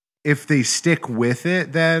 but if they stick with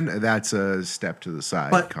it, then that's a step to the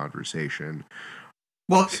side conversation.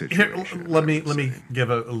 Well, here, let me give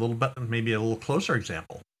a little bit, maybe a little closer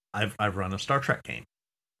example. I've run a Star Trek game.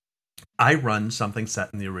 I run something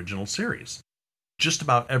set in the original series. Just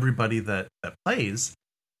about everybody that plays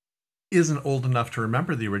isn't old enough to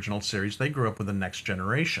remember the original series. They grew up with the Next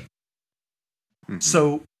Generation.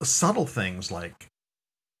 So subtle things like,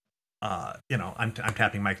 I'm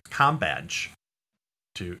tapping my comm badge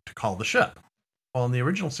to call the ship. Well, in the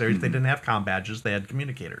original series, they didn't have comm badges; they had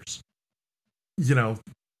communicators.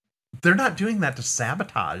 They're not doing that to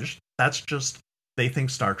sabotage. That's just they think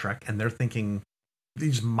Star Trek, and they're thinking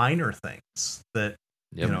these minor things that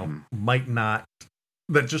might not,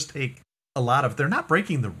 that just take a lot of. They're not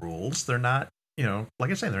breaking the rules. They're not. Like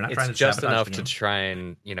I say, they're not trying to. It's just sabotage enough to try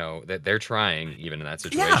and that they're trying even in that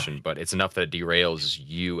situation, but it's enough that it derails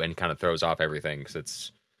you and kind of throws off everything because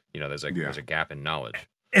it's there's a gap in knowledge.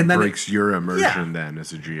 And then breaks your immersion then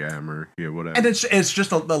as a GM or whatever. And it's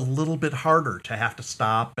just a little bit harder to have to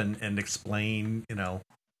stop and explain,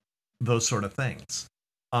 those sort of things.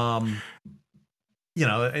 In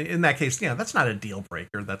that case, that's not a deal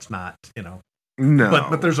breaker. That's not, No.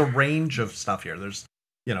 But there's a range of stuff here. There's,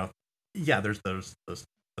 there's those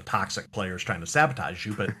the toxic players trying to sabotage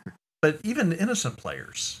you, but even innocent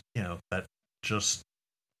players, that just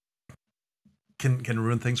can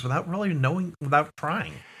ruin things without really knowing, without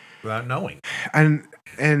trying, without knowing. And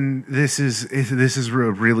this is a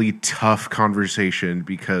really tough conversation,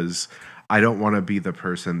 because I don't want to be the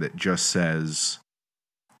person that just says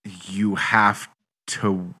you have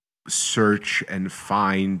to search and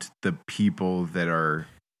find the people that are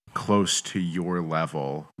close to your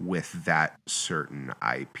level with that certain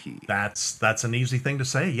IP. That's an easy thing to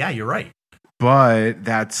say. Yeah, you're right. But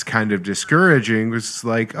that's kind of discouraging. It's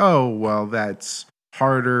like, oh, well, that's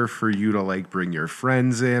harder for you to like bring your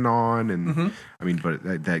friends in on, and I mean, but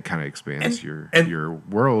that kind of expands your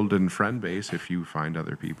world and friend base if you find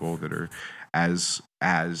other people that are as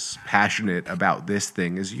passionate about this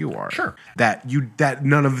thing as you are. Sure. That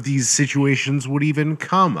none of these situations would even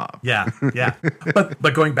come up. Yeah.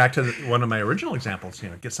 But going back to one of my original examples,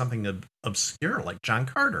 get something obscure like John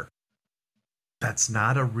Carter. That's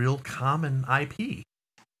not a real common IP.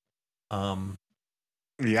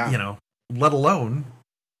 Let alone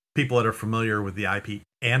people that are familiar with the IP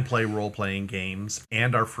and play role-playing games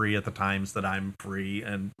and are free at the times that I'm free,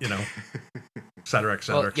 and et cetera, et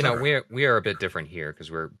cetera. Well, et cetera. we are a bit different here because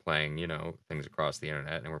we're playing things across the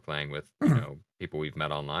internet, and we're playing with people we've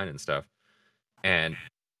met online and stuff. And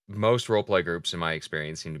most role-play groups, in my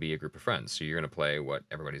experience, seem to be a group of friends. So you're going to play what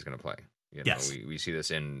everybody's going to play. Yes. We see this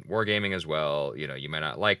in wargaming as well. You might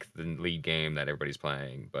not like the lead game that everybody's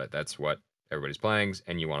playing, but that's what everybody's playing,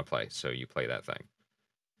 and you want to play, so you play that thing.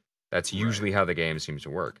 That's usually how the game seems to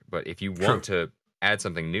work. But if you want to add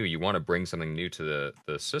something new, you want to bring something new to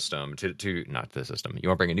the system, to not the system. You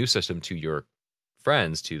want to bring a new system to your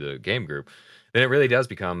friends, to the game group, then it really does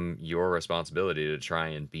become your responsibility to try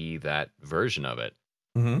and be that version of it.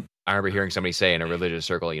 Mm-hmm. I remember hearing somebody say in a religious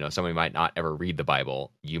circle, somebody might not ever read the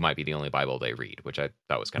Bible. You might be the only Bible they read, which I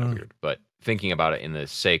thought was kind of weird. But thinking about it in the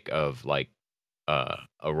sake of like a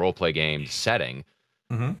role-play game setting,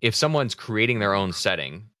 if someone's creating their own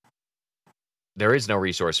setting, there is no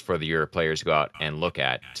resource for your players to go out and look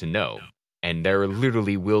at to know. And there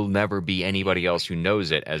literally will never be anybody else who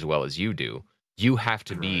knows it as well as you do. You have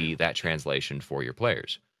to be that translation for your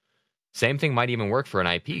players. Same thing might even work for an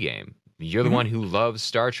IP game. You're the one who loves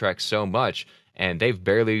Star Trek so much, and they've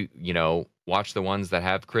barely, watched the ones that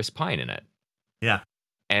have Chris Pine in it. Yeah.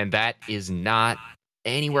 And that is not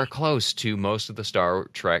anywhere close to most of the Star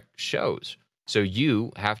Trek shows. So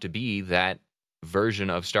you have to be that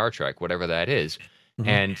version of Star Trek, whatever that is.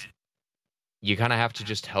 And you kind of have to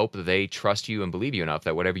just hope that they trust you and believe you enough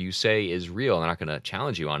that whatever you say is real. They're not going to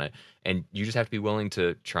challenge you on it. And you just have to be willing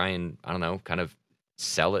to try and, kind of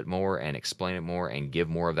sell it more and explain it more and give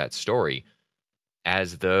more of that story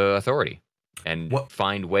as the authority, and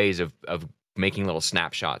find ways of making little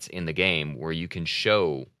snapshots in the game where you can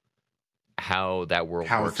show how that world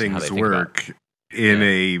how works, things how work in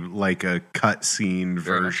a cutscene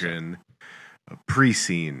version, a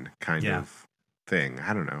pre-scene kind of thing.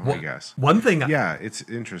 I don't know. I guess one thing. Yeah, it's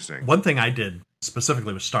interesting. One thing I did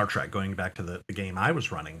specifically with Star Trek, going back to the game I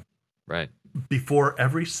was running, right before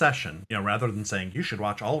every session, rather than saying you should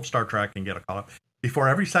watch all of Star Trek and get a call up, before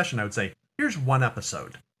every session, I would say, here's one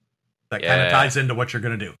episode that kind of ties into what you're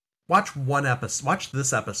going to do. Watch one episode. Watch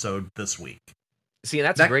this episode this week. See,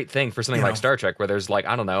 that's a great thing for something like Star Trek, where there's 5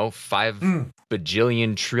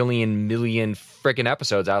 bajillion, trillion, million freaking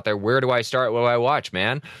episodes out there. Where do I start? What do I watch,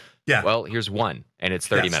 man? Yeah. Well, here's one, and it's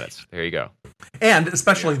 30 minutes. There you go. And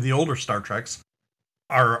especially the older Star Treks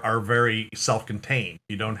are very self-contained.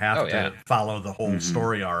 You don't have to follow the whole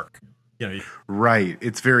story arc. Right.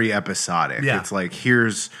 It's very episodic. Yeah. It's like,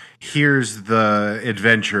 here's the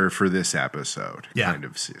adventure for this episode kind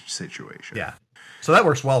of situation. Yeah. So that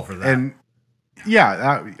works well for that. And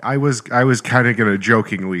I was kind of going to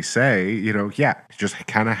jokingly say, just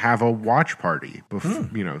kind of have a watch party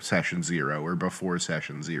before, session 0 or before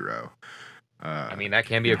session 0. That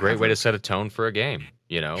can be a great way to set a tone for a game.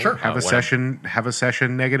 Sure. Have a session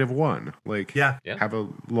 -1. Have a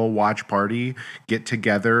little watch party. Get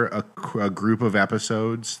together a group of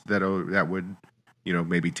episodes that would,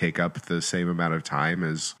 maybe take up the same amount of time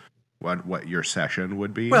as what your session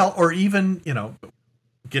would be. Well, or even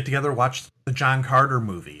get together, watch the John Carter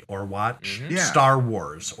movie, or watch Star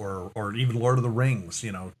Wars, or even Lord of the Rings.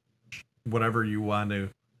 Whatever you want to.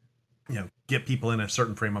 Get people in a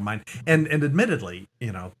certain frame of mind. And admittedly,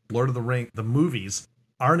 Lord of the Rings, the movies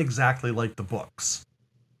aren't exactly like the books.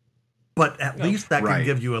 But at least that can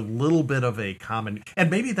give you a little bit of a common...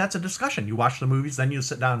 And maybe that's a discussion. You watch the movies, then you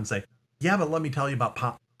sit down and say, yeah, but let me tell you about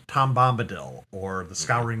Tom Bombadil, or The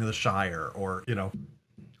Scouring of the Shire, or,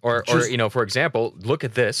 Or, for example, look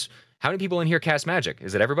at this. How many people in here cast magic?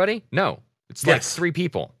 Is it everybody? No. It's like 3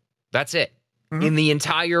 people. That's it. In the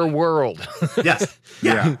entire world. Yes.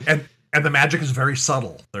 Yeah. And the magic is very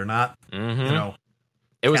subtle. They're not, Mm-hmm. you know.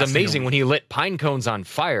 It was casting amazing a- when he lit pine cones on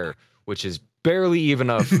fire, which is barely even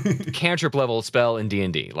a cantrip level spell in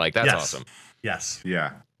D&D. Like, that's Yes. awesome. Yes,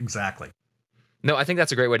 Yeah. exactly. No, I think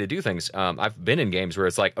that's a great way to do things. I've been in games where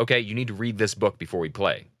it's like, okay, you need to read this book before we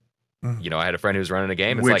play. Mhm. You know, I had a friend who was running a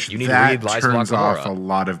game. It's Which like, you need to that read Lies of turns off a Locke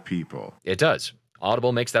lot of people. It does.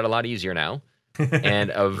 Audible makes that a lot easier now. And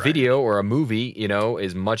a video or a movie, you know,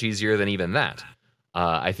 is much easier than even that.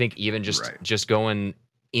 I think even just going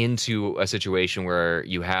into a situation where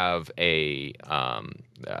you have a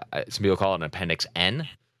some people call it an appendix N,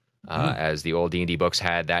 as the old D&D books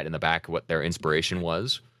had that in the back, what their inspiration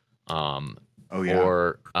was.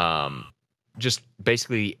 Or just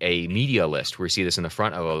basically a media list where you see this in the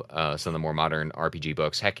front of some of the more modern RPG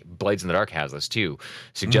books. Heck, Blades in the Dark has this too.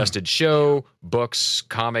 Suggested show, books,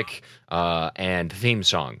 comic, and theme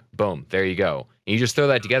song. Boom, there you go. And you just throw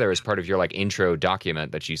that together as part of your like intro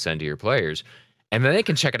document that you send to your players, and then they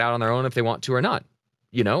can check it out on their own if they want to or not.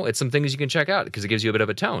 You know, it's some things you can check out because it gives you a bit of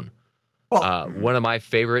a tone. Well, One of my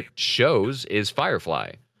favorite shows is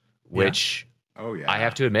Firefly, which... Oh, yeah. I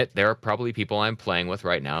have to admit, there are probably people I'm playing with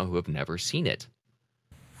right now who have never seen it.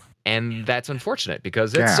 And that's unfortunate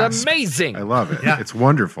because it's Gasp. amazing. I love it. Yeah. It's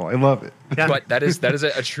wonderful. I love it. yeah. But that is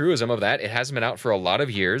a truism of that. It hasn't been out for a lot of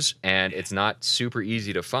years, and it's not super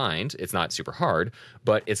easy to find. It's not super hard,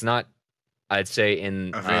 but it's not, I'd say,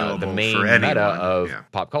 in the Available main for meta anyone. of Yeah.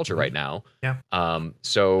 pop culture right now. Yeah.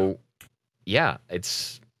 So, yeah,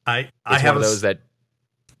 it's I one have of those that...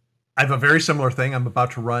 I have a very similar thing. I'm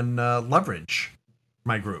about to run Leverage,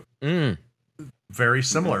 my group. Very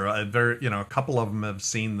similar. A couple of them have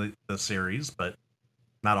seen the series, but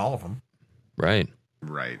not all of them. Right.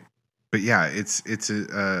 Right. But yeah, it's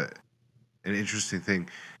an interesting thing.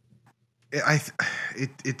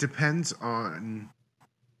 It depends on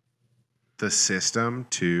the system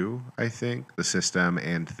too. I think the system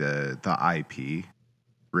and the IP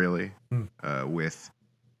really with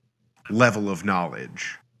level of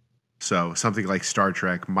knowledge. So something like Star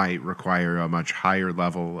Trek might require a much higher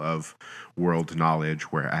level of world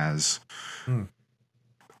knowledge, whereas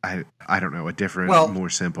I don't know, a different, more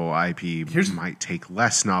simple IP might take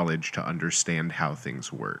less knowledge to understand how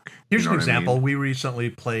things work. Here's You know an what I mean? example. We recently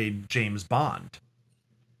played James Bond,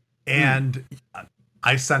 and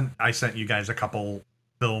I sent you guys a couple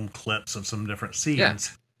film clips of some different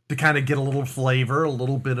scenes to kind of get a little flavor, a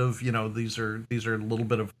little bit of these are a little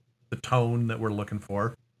bit of the tone that we're looking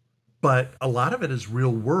for. But a lot of it is real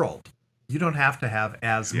world. You don't have to have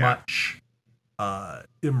as much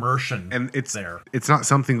immersion, and it's there. It's not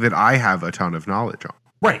something that I have a ton of knowledge on.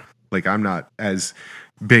 Right. Like I'm not as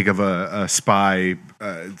big of a spy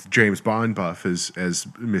James Bond buff as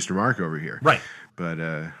Mr. Mark over here. Right.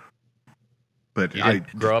 But You I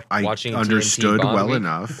didn't grow up I watching understood TNT Bond well Week?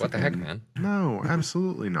 enough. What the heck, and- man? No,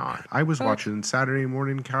 absolutely not. I was watching Saturday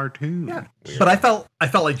morning cartoons. Yeah. But I felt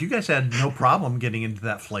like you guys had no problem getting into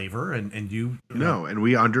that flavor, and you No, and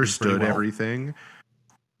we understood well. everything.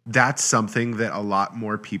 That's something that a lot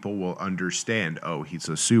more people will understand. Oh, he's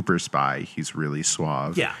a super spy. He's really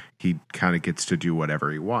suave. Yeah. He kind of gets to do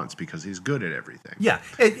whatever he wants because he's good at everything. Yeah.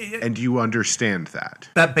 And you understand that.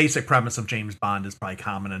 That basic premise of James Bond is probably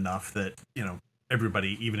common enough that,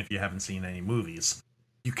 everybody, even if you haven't seen any movies,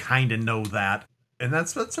 you kind of know that, and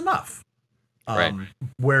that's enough. Right.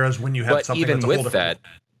 Whereas when you have But something even that's a whole with different...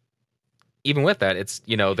 that, it's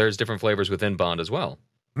there's different flavors within Bond as well,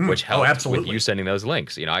 which helps with absolutely. you sending those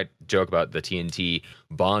links. I joke about the TNT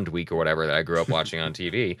Bond week or whatever that I grew up watching on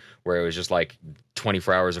TV, where it was just like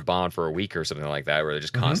 24 hours of Bond for a week or something like that, where they're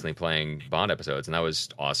just constantly playing Bond episodes, and that was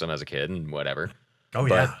awesome as a kid and whatever. Oh,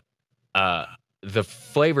 But, yeah. The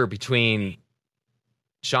flavor between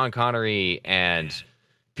Sean Connery and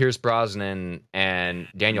Pierce Brosnan and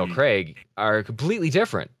Daniel Craig are completely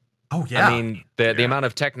different. Oh, yeah. I mean, the amount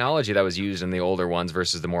of technology that was used in the older ones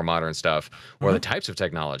versus the more modern stuff, or the types of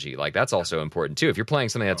technology, like that's also important too. If you're playing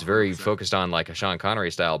something that's very focused on like a Sean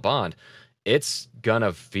Connery style Bond, it's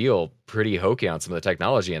gonna feel pretty hokey on some of the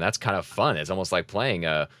technology, and that's kind of fun. It's almost like playing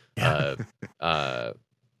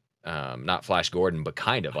not Flash Gordon, but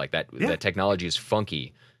kind of like that. Yeah. That technology is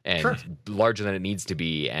funky and larger than it needs to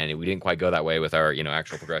be, and we didn't quite go that way with our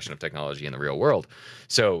actual progression of technology in the real world.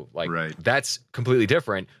 So like that's completely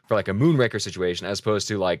different for like a Moonraker situation as opposed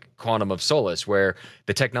to like Quantum of Solace, where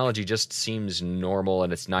the technology just seems normal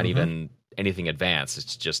and it's not even anything advanced.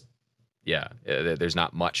 It's just there's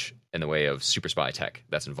not much in the way of super spy tech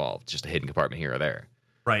that's involved, just a hidden compartment here or there.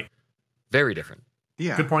 Right. Very different.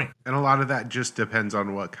 Yeah. Good point. And a lot of that just depends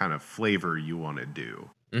on what kind of flavor you want to do.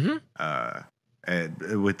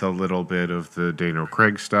 And with a little bit of the Daniel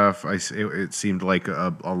Craig stuff, it seemed like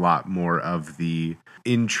a lot more of the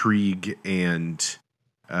intrigue and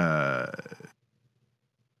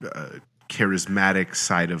charismatic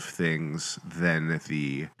side of things than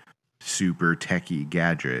the super techie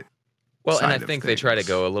gadget. Well, and I think they try to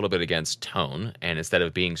go a little bit against tone, and instead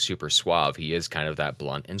of being super suave, he is kind of that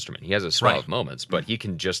blunt instrument. He has his suave moments, but he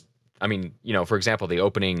can just, I mean, for example, the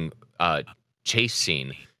opening chase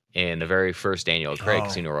scene in the very first Daniel Craig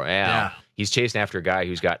Casino Royale, he's chasing after a guy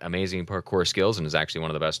who's got amazing parkour skills and is actually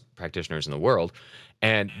one of the best practitioners in the world.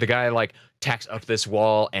 And the guy like tacks up this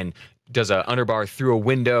wall and does a underbar through a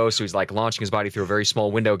window, so he's like launching his body through a very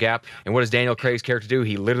small window gap. And what does Daniel Craig's character do?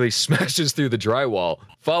 He literally smashes through the drywall,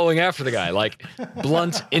 following after the guy, like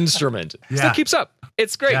blunt instrument. Still keeps up.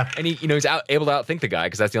 It's great, and he, he's able to outthink the guy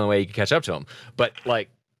because that's the only way he can catch up to him. But like,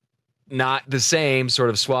 not the same sort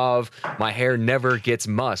of suave. My hair never gets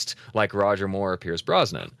mussed like Roger Moore or Pierce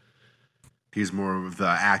Brosnan. He's more of the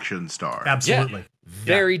action star. Absolutely,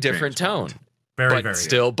 very different tone. Very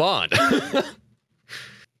still Bond.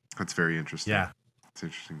 That's very interesting. Yeah. It's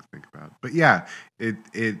interesting to think about. But yeah, it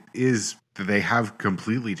is, they have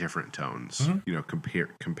completely different tones,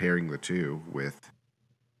 comparing the two with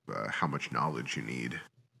how much knowledge you need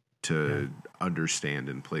to understand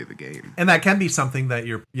and play the game. And that can be something that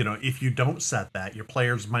you're, if you don't set that, your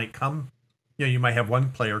players might come, you might have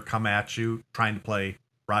one player come at you trying to play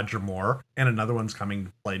Roger Moore and another one's coming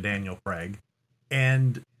to play Daniel Craig.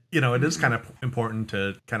 And, it is kind of important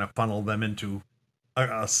to kind of funnel them into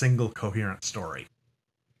a single coherent story.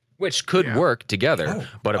 Which could work together,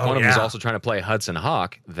 but if one of them is also trying to play Hudson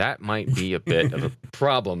Hawk, that might be a bit of a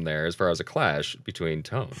problem there as far as a clash between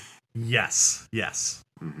tone. Yes.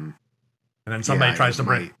 Mm-hmm. And then somebody tries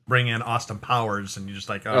to bring in Austin Powers, and you're just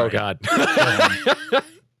like, God.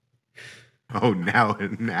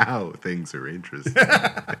 Now things are interesting.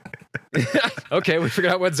 Okay, we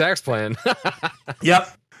figured out what Zach's playing.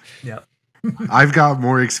 Yep. I've got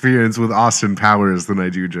more experience with Austin Powers than I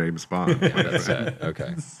do James Bond. That's sad.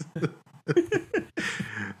 Okay.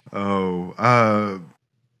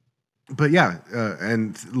 But yeah,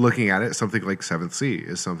 and looking at it, something like Seventh Sea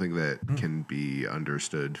is something that can be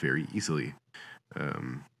understood very easily.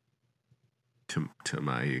 To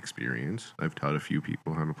my experience, I've taught a few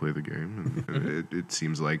people how to play the game, and it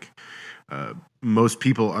seems like most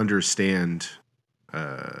people understand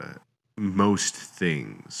most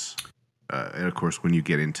things. And of course, when you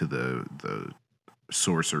get into the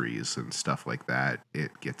sorceries and stuff like that,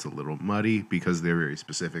 it gets a little muddy because they're very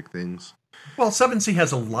specific things. Well, 7C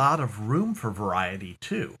has a lot of room for variety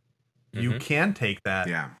too. You can take that.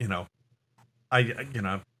 Yeah.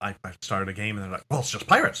 I started a game and they're like, "Well, it's just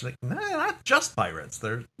pirates." Like, nah, not just pirates.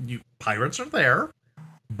 Pirates are there,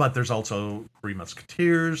 but there's also Three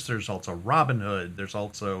Musketeers. There's also Robin Hood. There's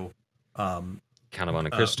also Count of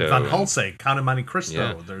Monte Cristo, Van Helsing, Count of Monte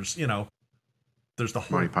Cristo. Yeah. There's the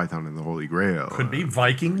whole Monty Python and the Holy Grail. Could be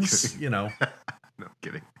Vikings. No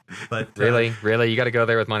kidding. But really, you got to go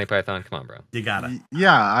there with Monty Python. Come on, bro. You gotta.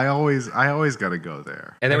 Yeah, I always got to go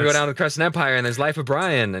there. And then we go down to Crescent Empire, and there's Life of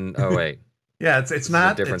Brian, and wait. Yeah, it's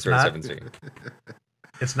not different it's sort of not, 7C.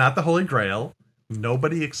 It's not the Holy Grail.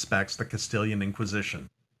 Nobody expects the Castilian Inquisition.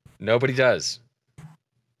 Nobody does.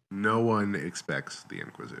 No one expects the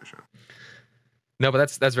Inquisition. No,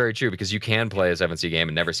 but that's very true because you can play a 7C game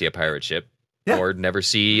and never see a pirate ship. Yeah. Or never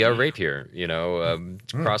see a rapier,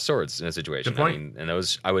 cross swords in a situation. I mean, and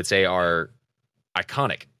those I would say are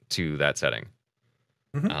iconic to that setting.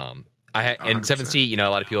 Mm-hmm. And 7C, a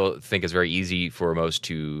lot of people think is very easy for most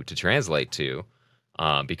to translate to,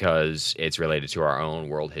 because it's related to our own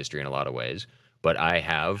world history in a lot of ways. But I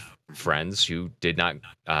have friends who did not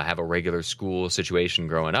have a regular school situation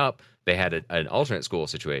growing up. They had an alternate school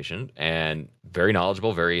situation, and very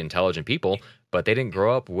knowledgeable, very intelligent people, but they didn't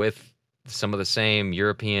grow up with some of the same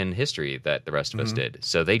European history that the rest of us did.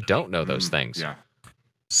 So they don't know those things. Yeah.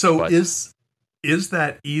 So is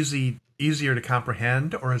that easier to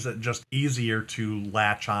comprehend, or is it just easier to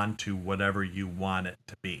latch on to whatever you want it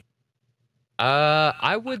to be?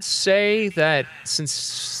 I would say that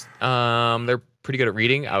since they're pretty good at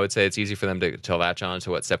reading, I would say it's easy for them to latch on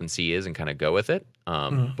to what 7C is and kind of go with it.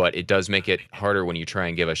 But it does make it harder when you try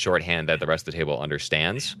and give a shorthand that the rest of the table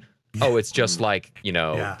understands. Oh, it's just like,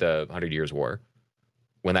 the 100 Years' War.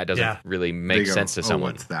 When that doesn't really make sense to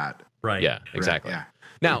someone. What's that? Right. Yeah, exactly. Right, yeah.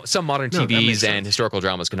 Now, some modern TVs and historical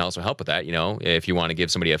dramas can also help with that. If you want to give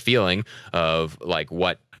somebody a feeling of like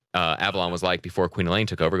what Avalon was like before Queen Elaine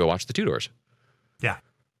took over, go watch The Tudors. Yeah.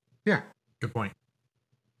 Yeah. Good point.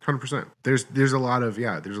 100%. There's a lot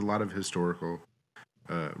of historical,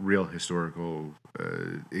 real historical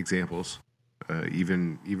examples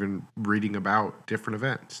Even reading about different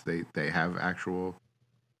events, they have actual,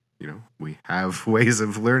 we have ways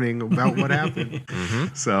of learning about what happened.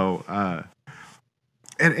 Mm-hmm. So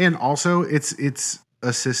and also it's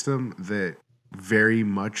a system that very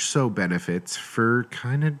much so benefits for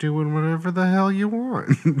kind of doing whatever the hell you want.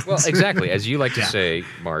 Well, exactly. As you like to say,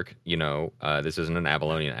 Mark, this isn't an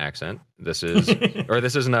Avalonian accent. This isn't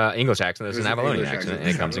an English accent. This is an Avalonian accent, and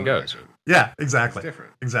it comes and goes. Yeah, exactly. It's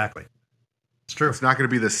different. Exactly. It's true. It's not going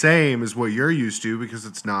to be the same as what you're used to because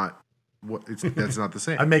that's not the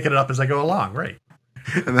same. I'm making it up as I go along, right?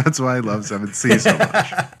 And that's why I love 7th so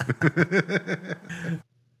much.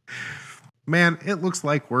 Man, it looks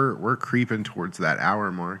like we're creeping towards that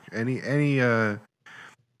hour mark. Any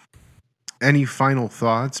final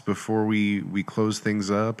thoughts before we close things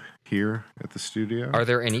up here at the studio? Are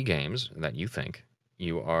there any games that you think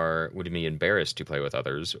would be embarrassed to play with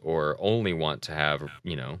others, or only want to have,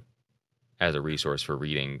 as a resource for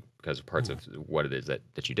reading because of parts of what it is that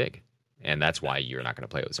you dig, and that's why you're not going to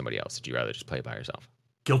play it with somebody else? Did you rather just play it by yourself?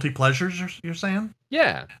 Guilty pleasures, you're saying?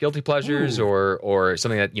 Yeah, guilty pleasures, or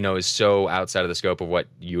something that is so outside of the scope of what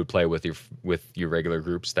you would play with your regular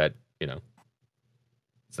groups that it's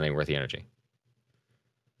not even worth the energy.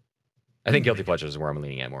 I think guilty pleasures is where I'm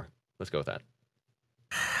leaning at more. Let's go with that.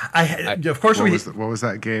 Of course, what was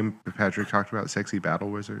that game Patrick talked about? Sexy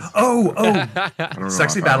Battle Wizards. Oh, I don't know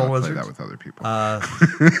Sexy Battle Wizards. Play that with other people.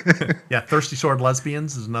 Yeah, Thirsty Sword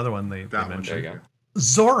Lesbians is another one they mentioned. There you go.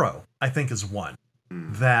 Zorro, I think, is one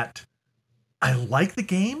that I like the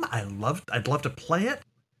game. I'd love to play it,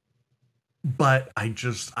 but I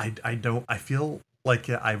feel like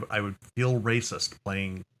I would feel racist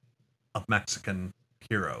playing a Mexican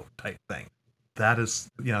hero type thing. That is,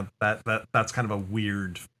 that's kind of a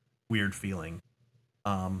weird feeling.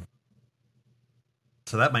 So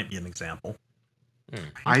that might be an example. Okay.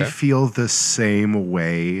 I feel the same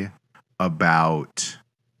way about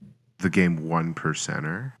the game One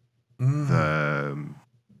Percenter. The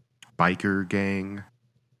biker gang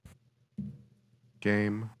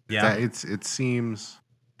game. Yeah. It seems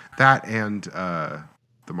that, and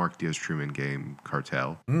the Mark Diaz Truman game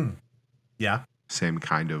Cartel. Yeah. Same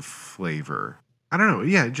kind of flavor. I don't know.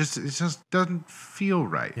 Yeah, it just doesn't feel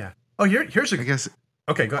right. Yeah. Oh, here's I guess.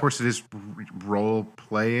 Okay, go of course, it is role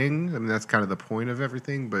playing. I mean, that's kind of the point of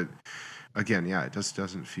everything. But again, yeah, it just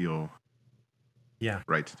doesn't feel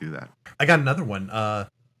right to do that. I got another one.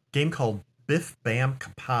 Game called Biff Bam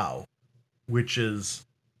Kapow, which is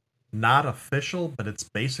not official, but it's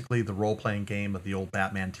basically the role-playing game of the old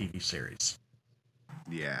Batman TV series.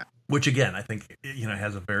 Yeah. Which again, I think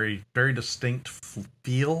has a very, very distinct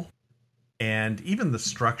feel, and even the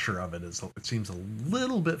structure of it seems a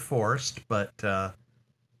little bit forced, but I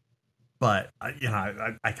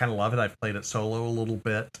kind of love it. I've played it solo a little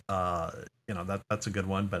bit. That's a good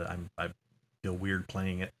one, but I feel weird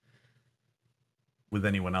playing it with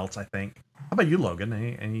anyone else, I think. How about you, Logan?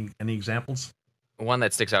 Any examples? One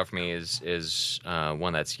that sticks out for me is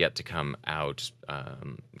one that's yet to come out,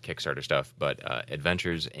 Kickstarter stuff, but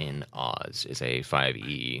Adventures in Oz is a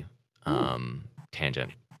 5e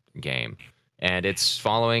tangent game. And it's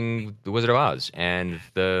following The Wizard of Oz and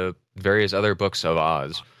the various other books of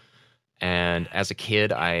Oz. And as a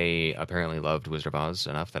kid, I apparently loved Wizard of Oz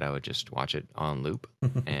enough that I would just watch it on loop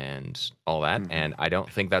and all that. And I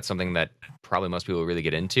don't think that's something that probably most people really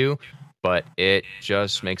get into, but it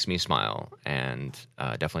just makes me smile, and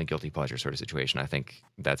definitely guilty pleasure sort of situation. I think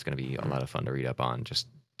that's going to be a lot of fun to read up on, just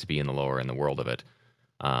to be in the lore and the world of it.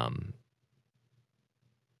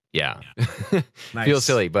 Yeah. Nice. Feels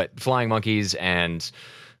silly, but flying monkeys and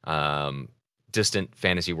distant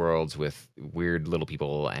fantasy worlds with weird little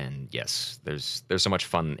people, and yes, there's so much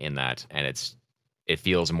fun in that, and it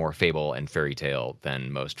feels more fable and fairy tale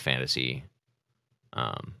than most fantasy.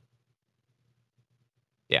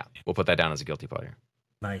 Yeah, we'll put that down as a guilty pleasure.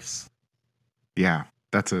 Nice. Yeah,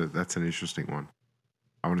 that's an interesting one.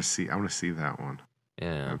 I want to see that one.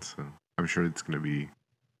 Yeah, I'm sure it's going to be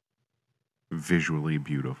visually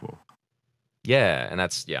beautiful. Yeah, and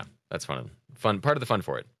that's fun part of the fun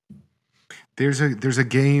for it. There's a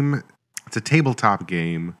game. It's a tabletop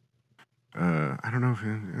game. I don't know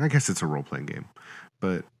I guess it's a role playing game,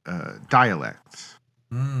 but Dialects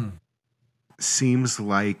seems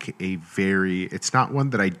like it's not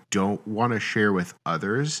one that I don't want to share with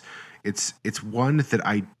others. It's one that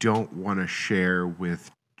I don't want to share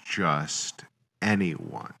with just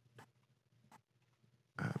anyone.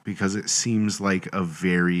 Because it seems like a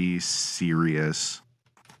very serious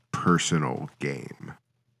personal game.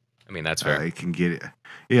 I mean, that's fair. It can get,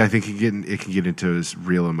 I think it can get into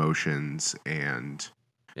real emotions and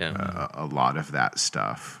a lot of that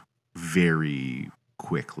stuff. very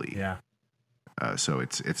quickly. Yeah. So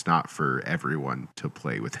it's not for everyone to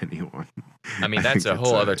play with anyone. I mean, that's a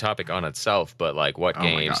whole other topic on itself, but like what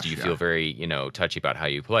games do you feel very, touchy about how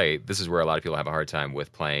you play? This is where a lot of people have a hard time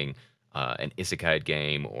with playing an isekai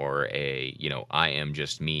game or a, I am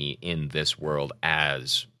just me in this world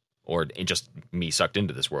or just me sucked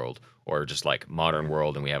into this world, or just like modern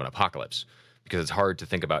world and we have an apocalypse, because it's hard to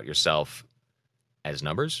think about yourself as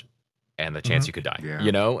numbers and the chance you could die,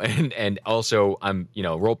 and also I'm,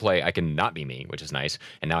 role play, I can not be me, which is nice.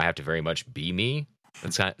 And now I have to very much be me.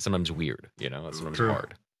 That's sometimes weird, it's sometimes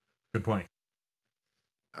hard. Good point.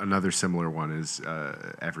 Another similar one is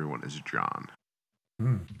everyone is John.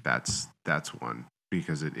 That's one,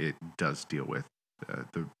 because it does deal with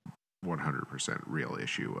the 100% real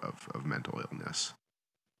issue of mental illness.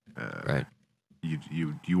 Right.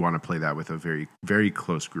 You want to play that with a very, very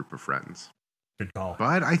close group of friends. Good call.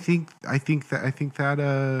 But I think that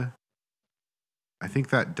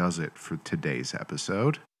does it for today's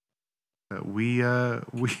episode. We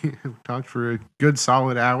talked for a good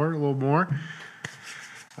solid hour, a little more.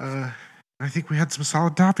 I think we had some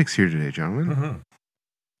solid topics here today, gentlemen.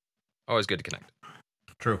 Always good to connect.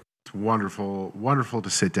 True. It's wonderful to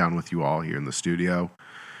sit down with you all here in the studio.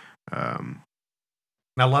 Now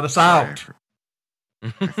let us out.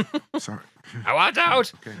 Sorry. I want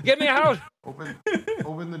out. Okay. Get me out. Open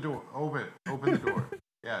the door. Open the door.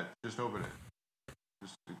 Yeah, just open it.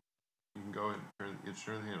 You can go and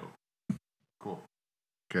turn the handle. Cool.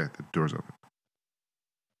 Okay, the door's open.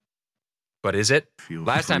 But is it?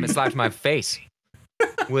 Last time it slapped my face.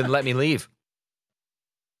 Wouldn't let me leave.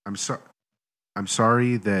 I'm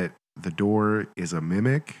sorry that the door is a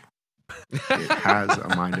mimic. It has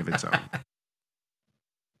a mind of its own.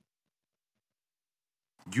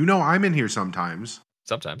 I'm in here sometimes.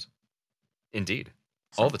 Sometimes. Indeed.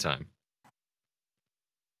 All the time.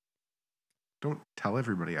 Don't tell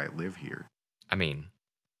everybody I live here. I mean,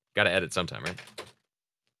 gotta edit sometime, right?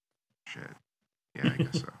 Shit. Yeah, I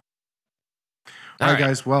guess so. All right,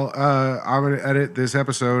 guys. Well, I'm going to edit this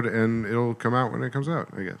episode, and it'll come out when it comes out,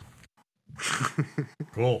 I guess.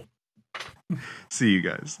 Cool. See you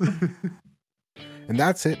guys. And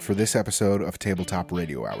that's it for this episode of Tabletop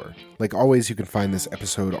Radio Hour. Like always, you can find this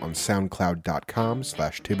episode on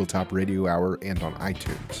soundcloud.com/Tabletop Radio Hour and on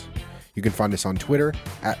iTunes. You can find us on Twitter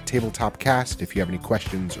 @TabletopCast if you have any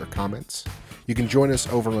questions or comments. You can join us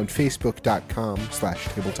over on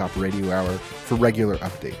Facebook.com/Tabletop Radio Hour for regular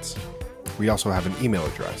updates. We also have an email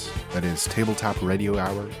address that is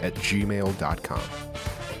tabletopradiohour@gmail.com.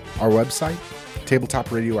 Our website,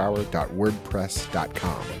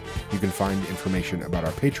 tabletopradiohour.wordpress.com. You can find information about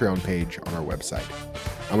our Patreon page on our website.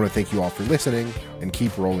 I want to thank you all for listening, and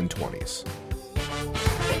keep rolling 20s.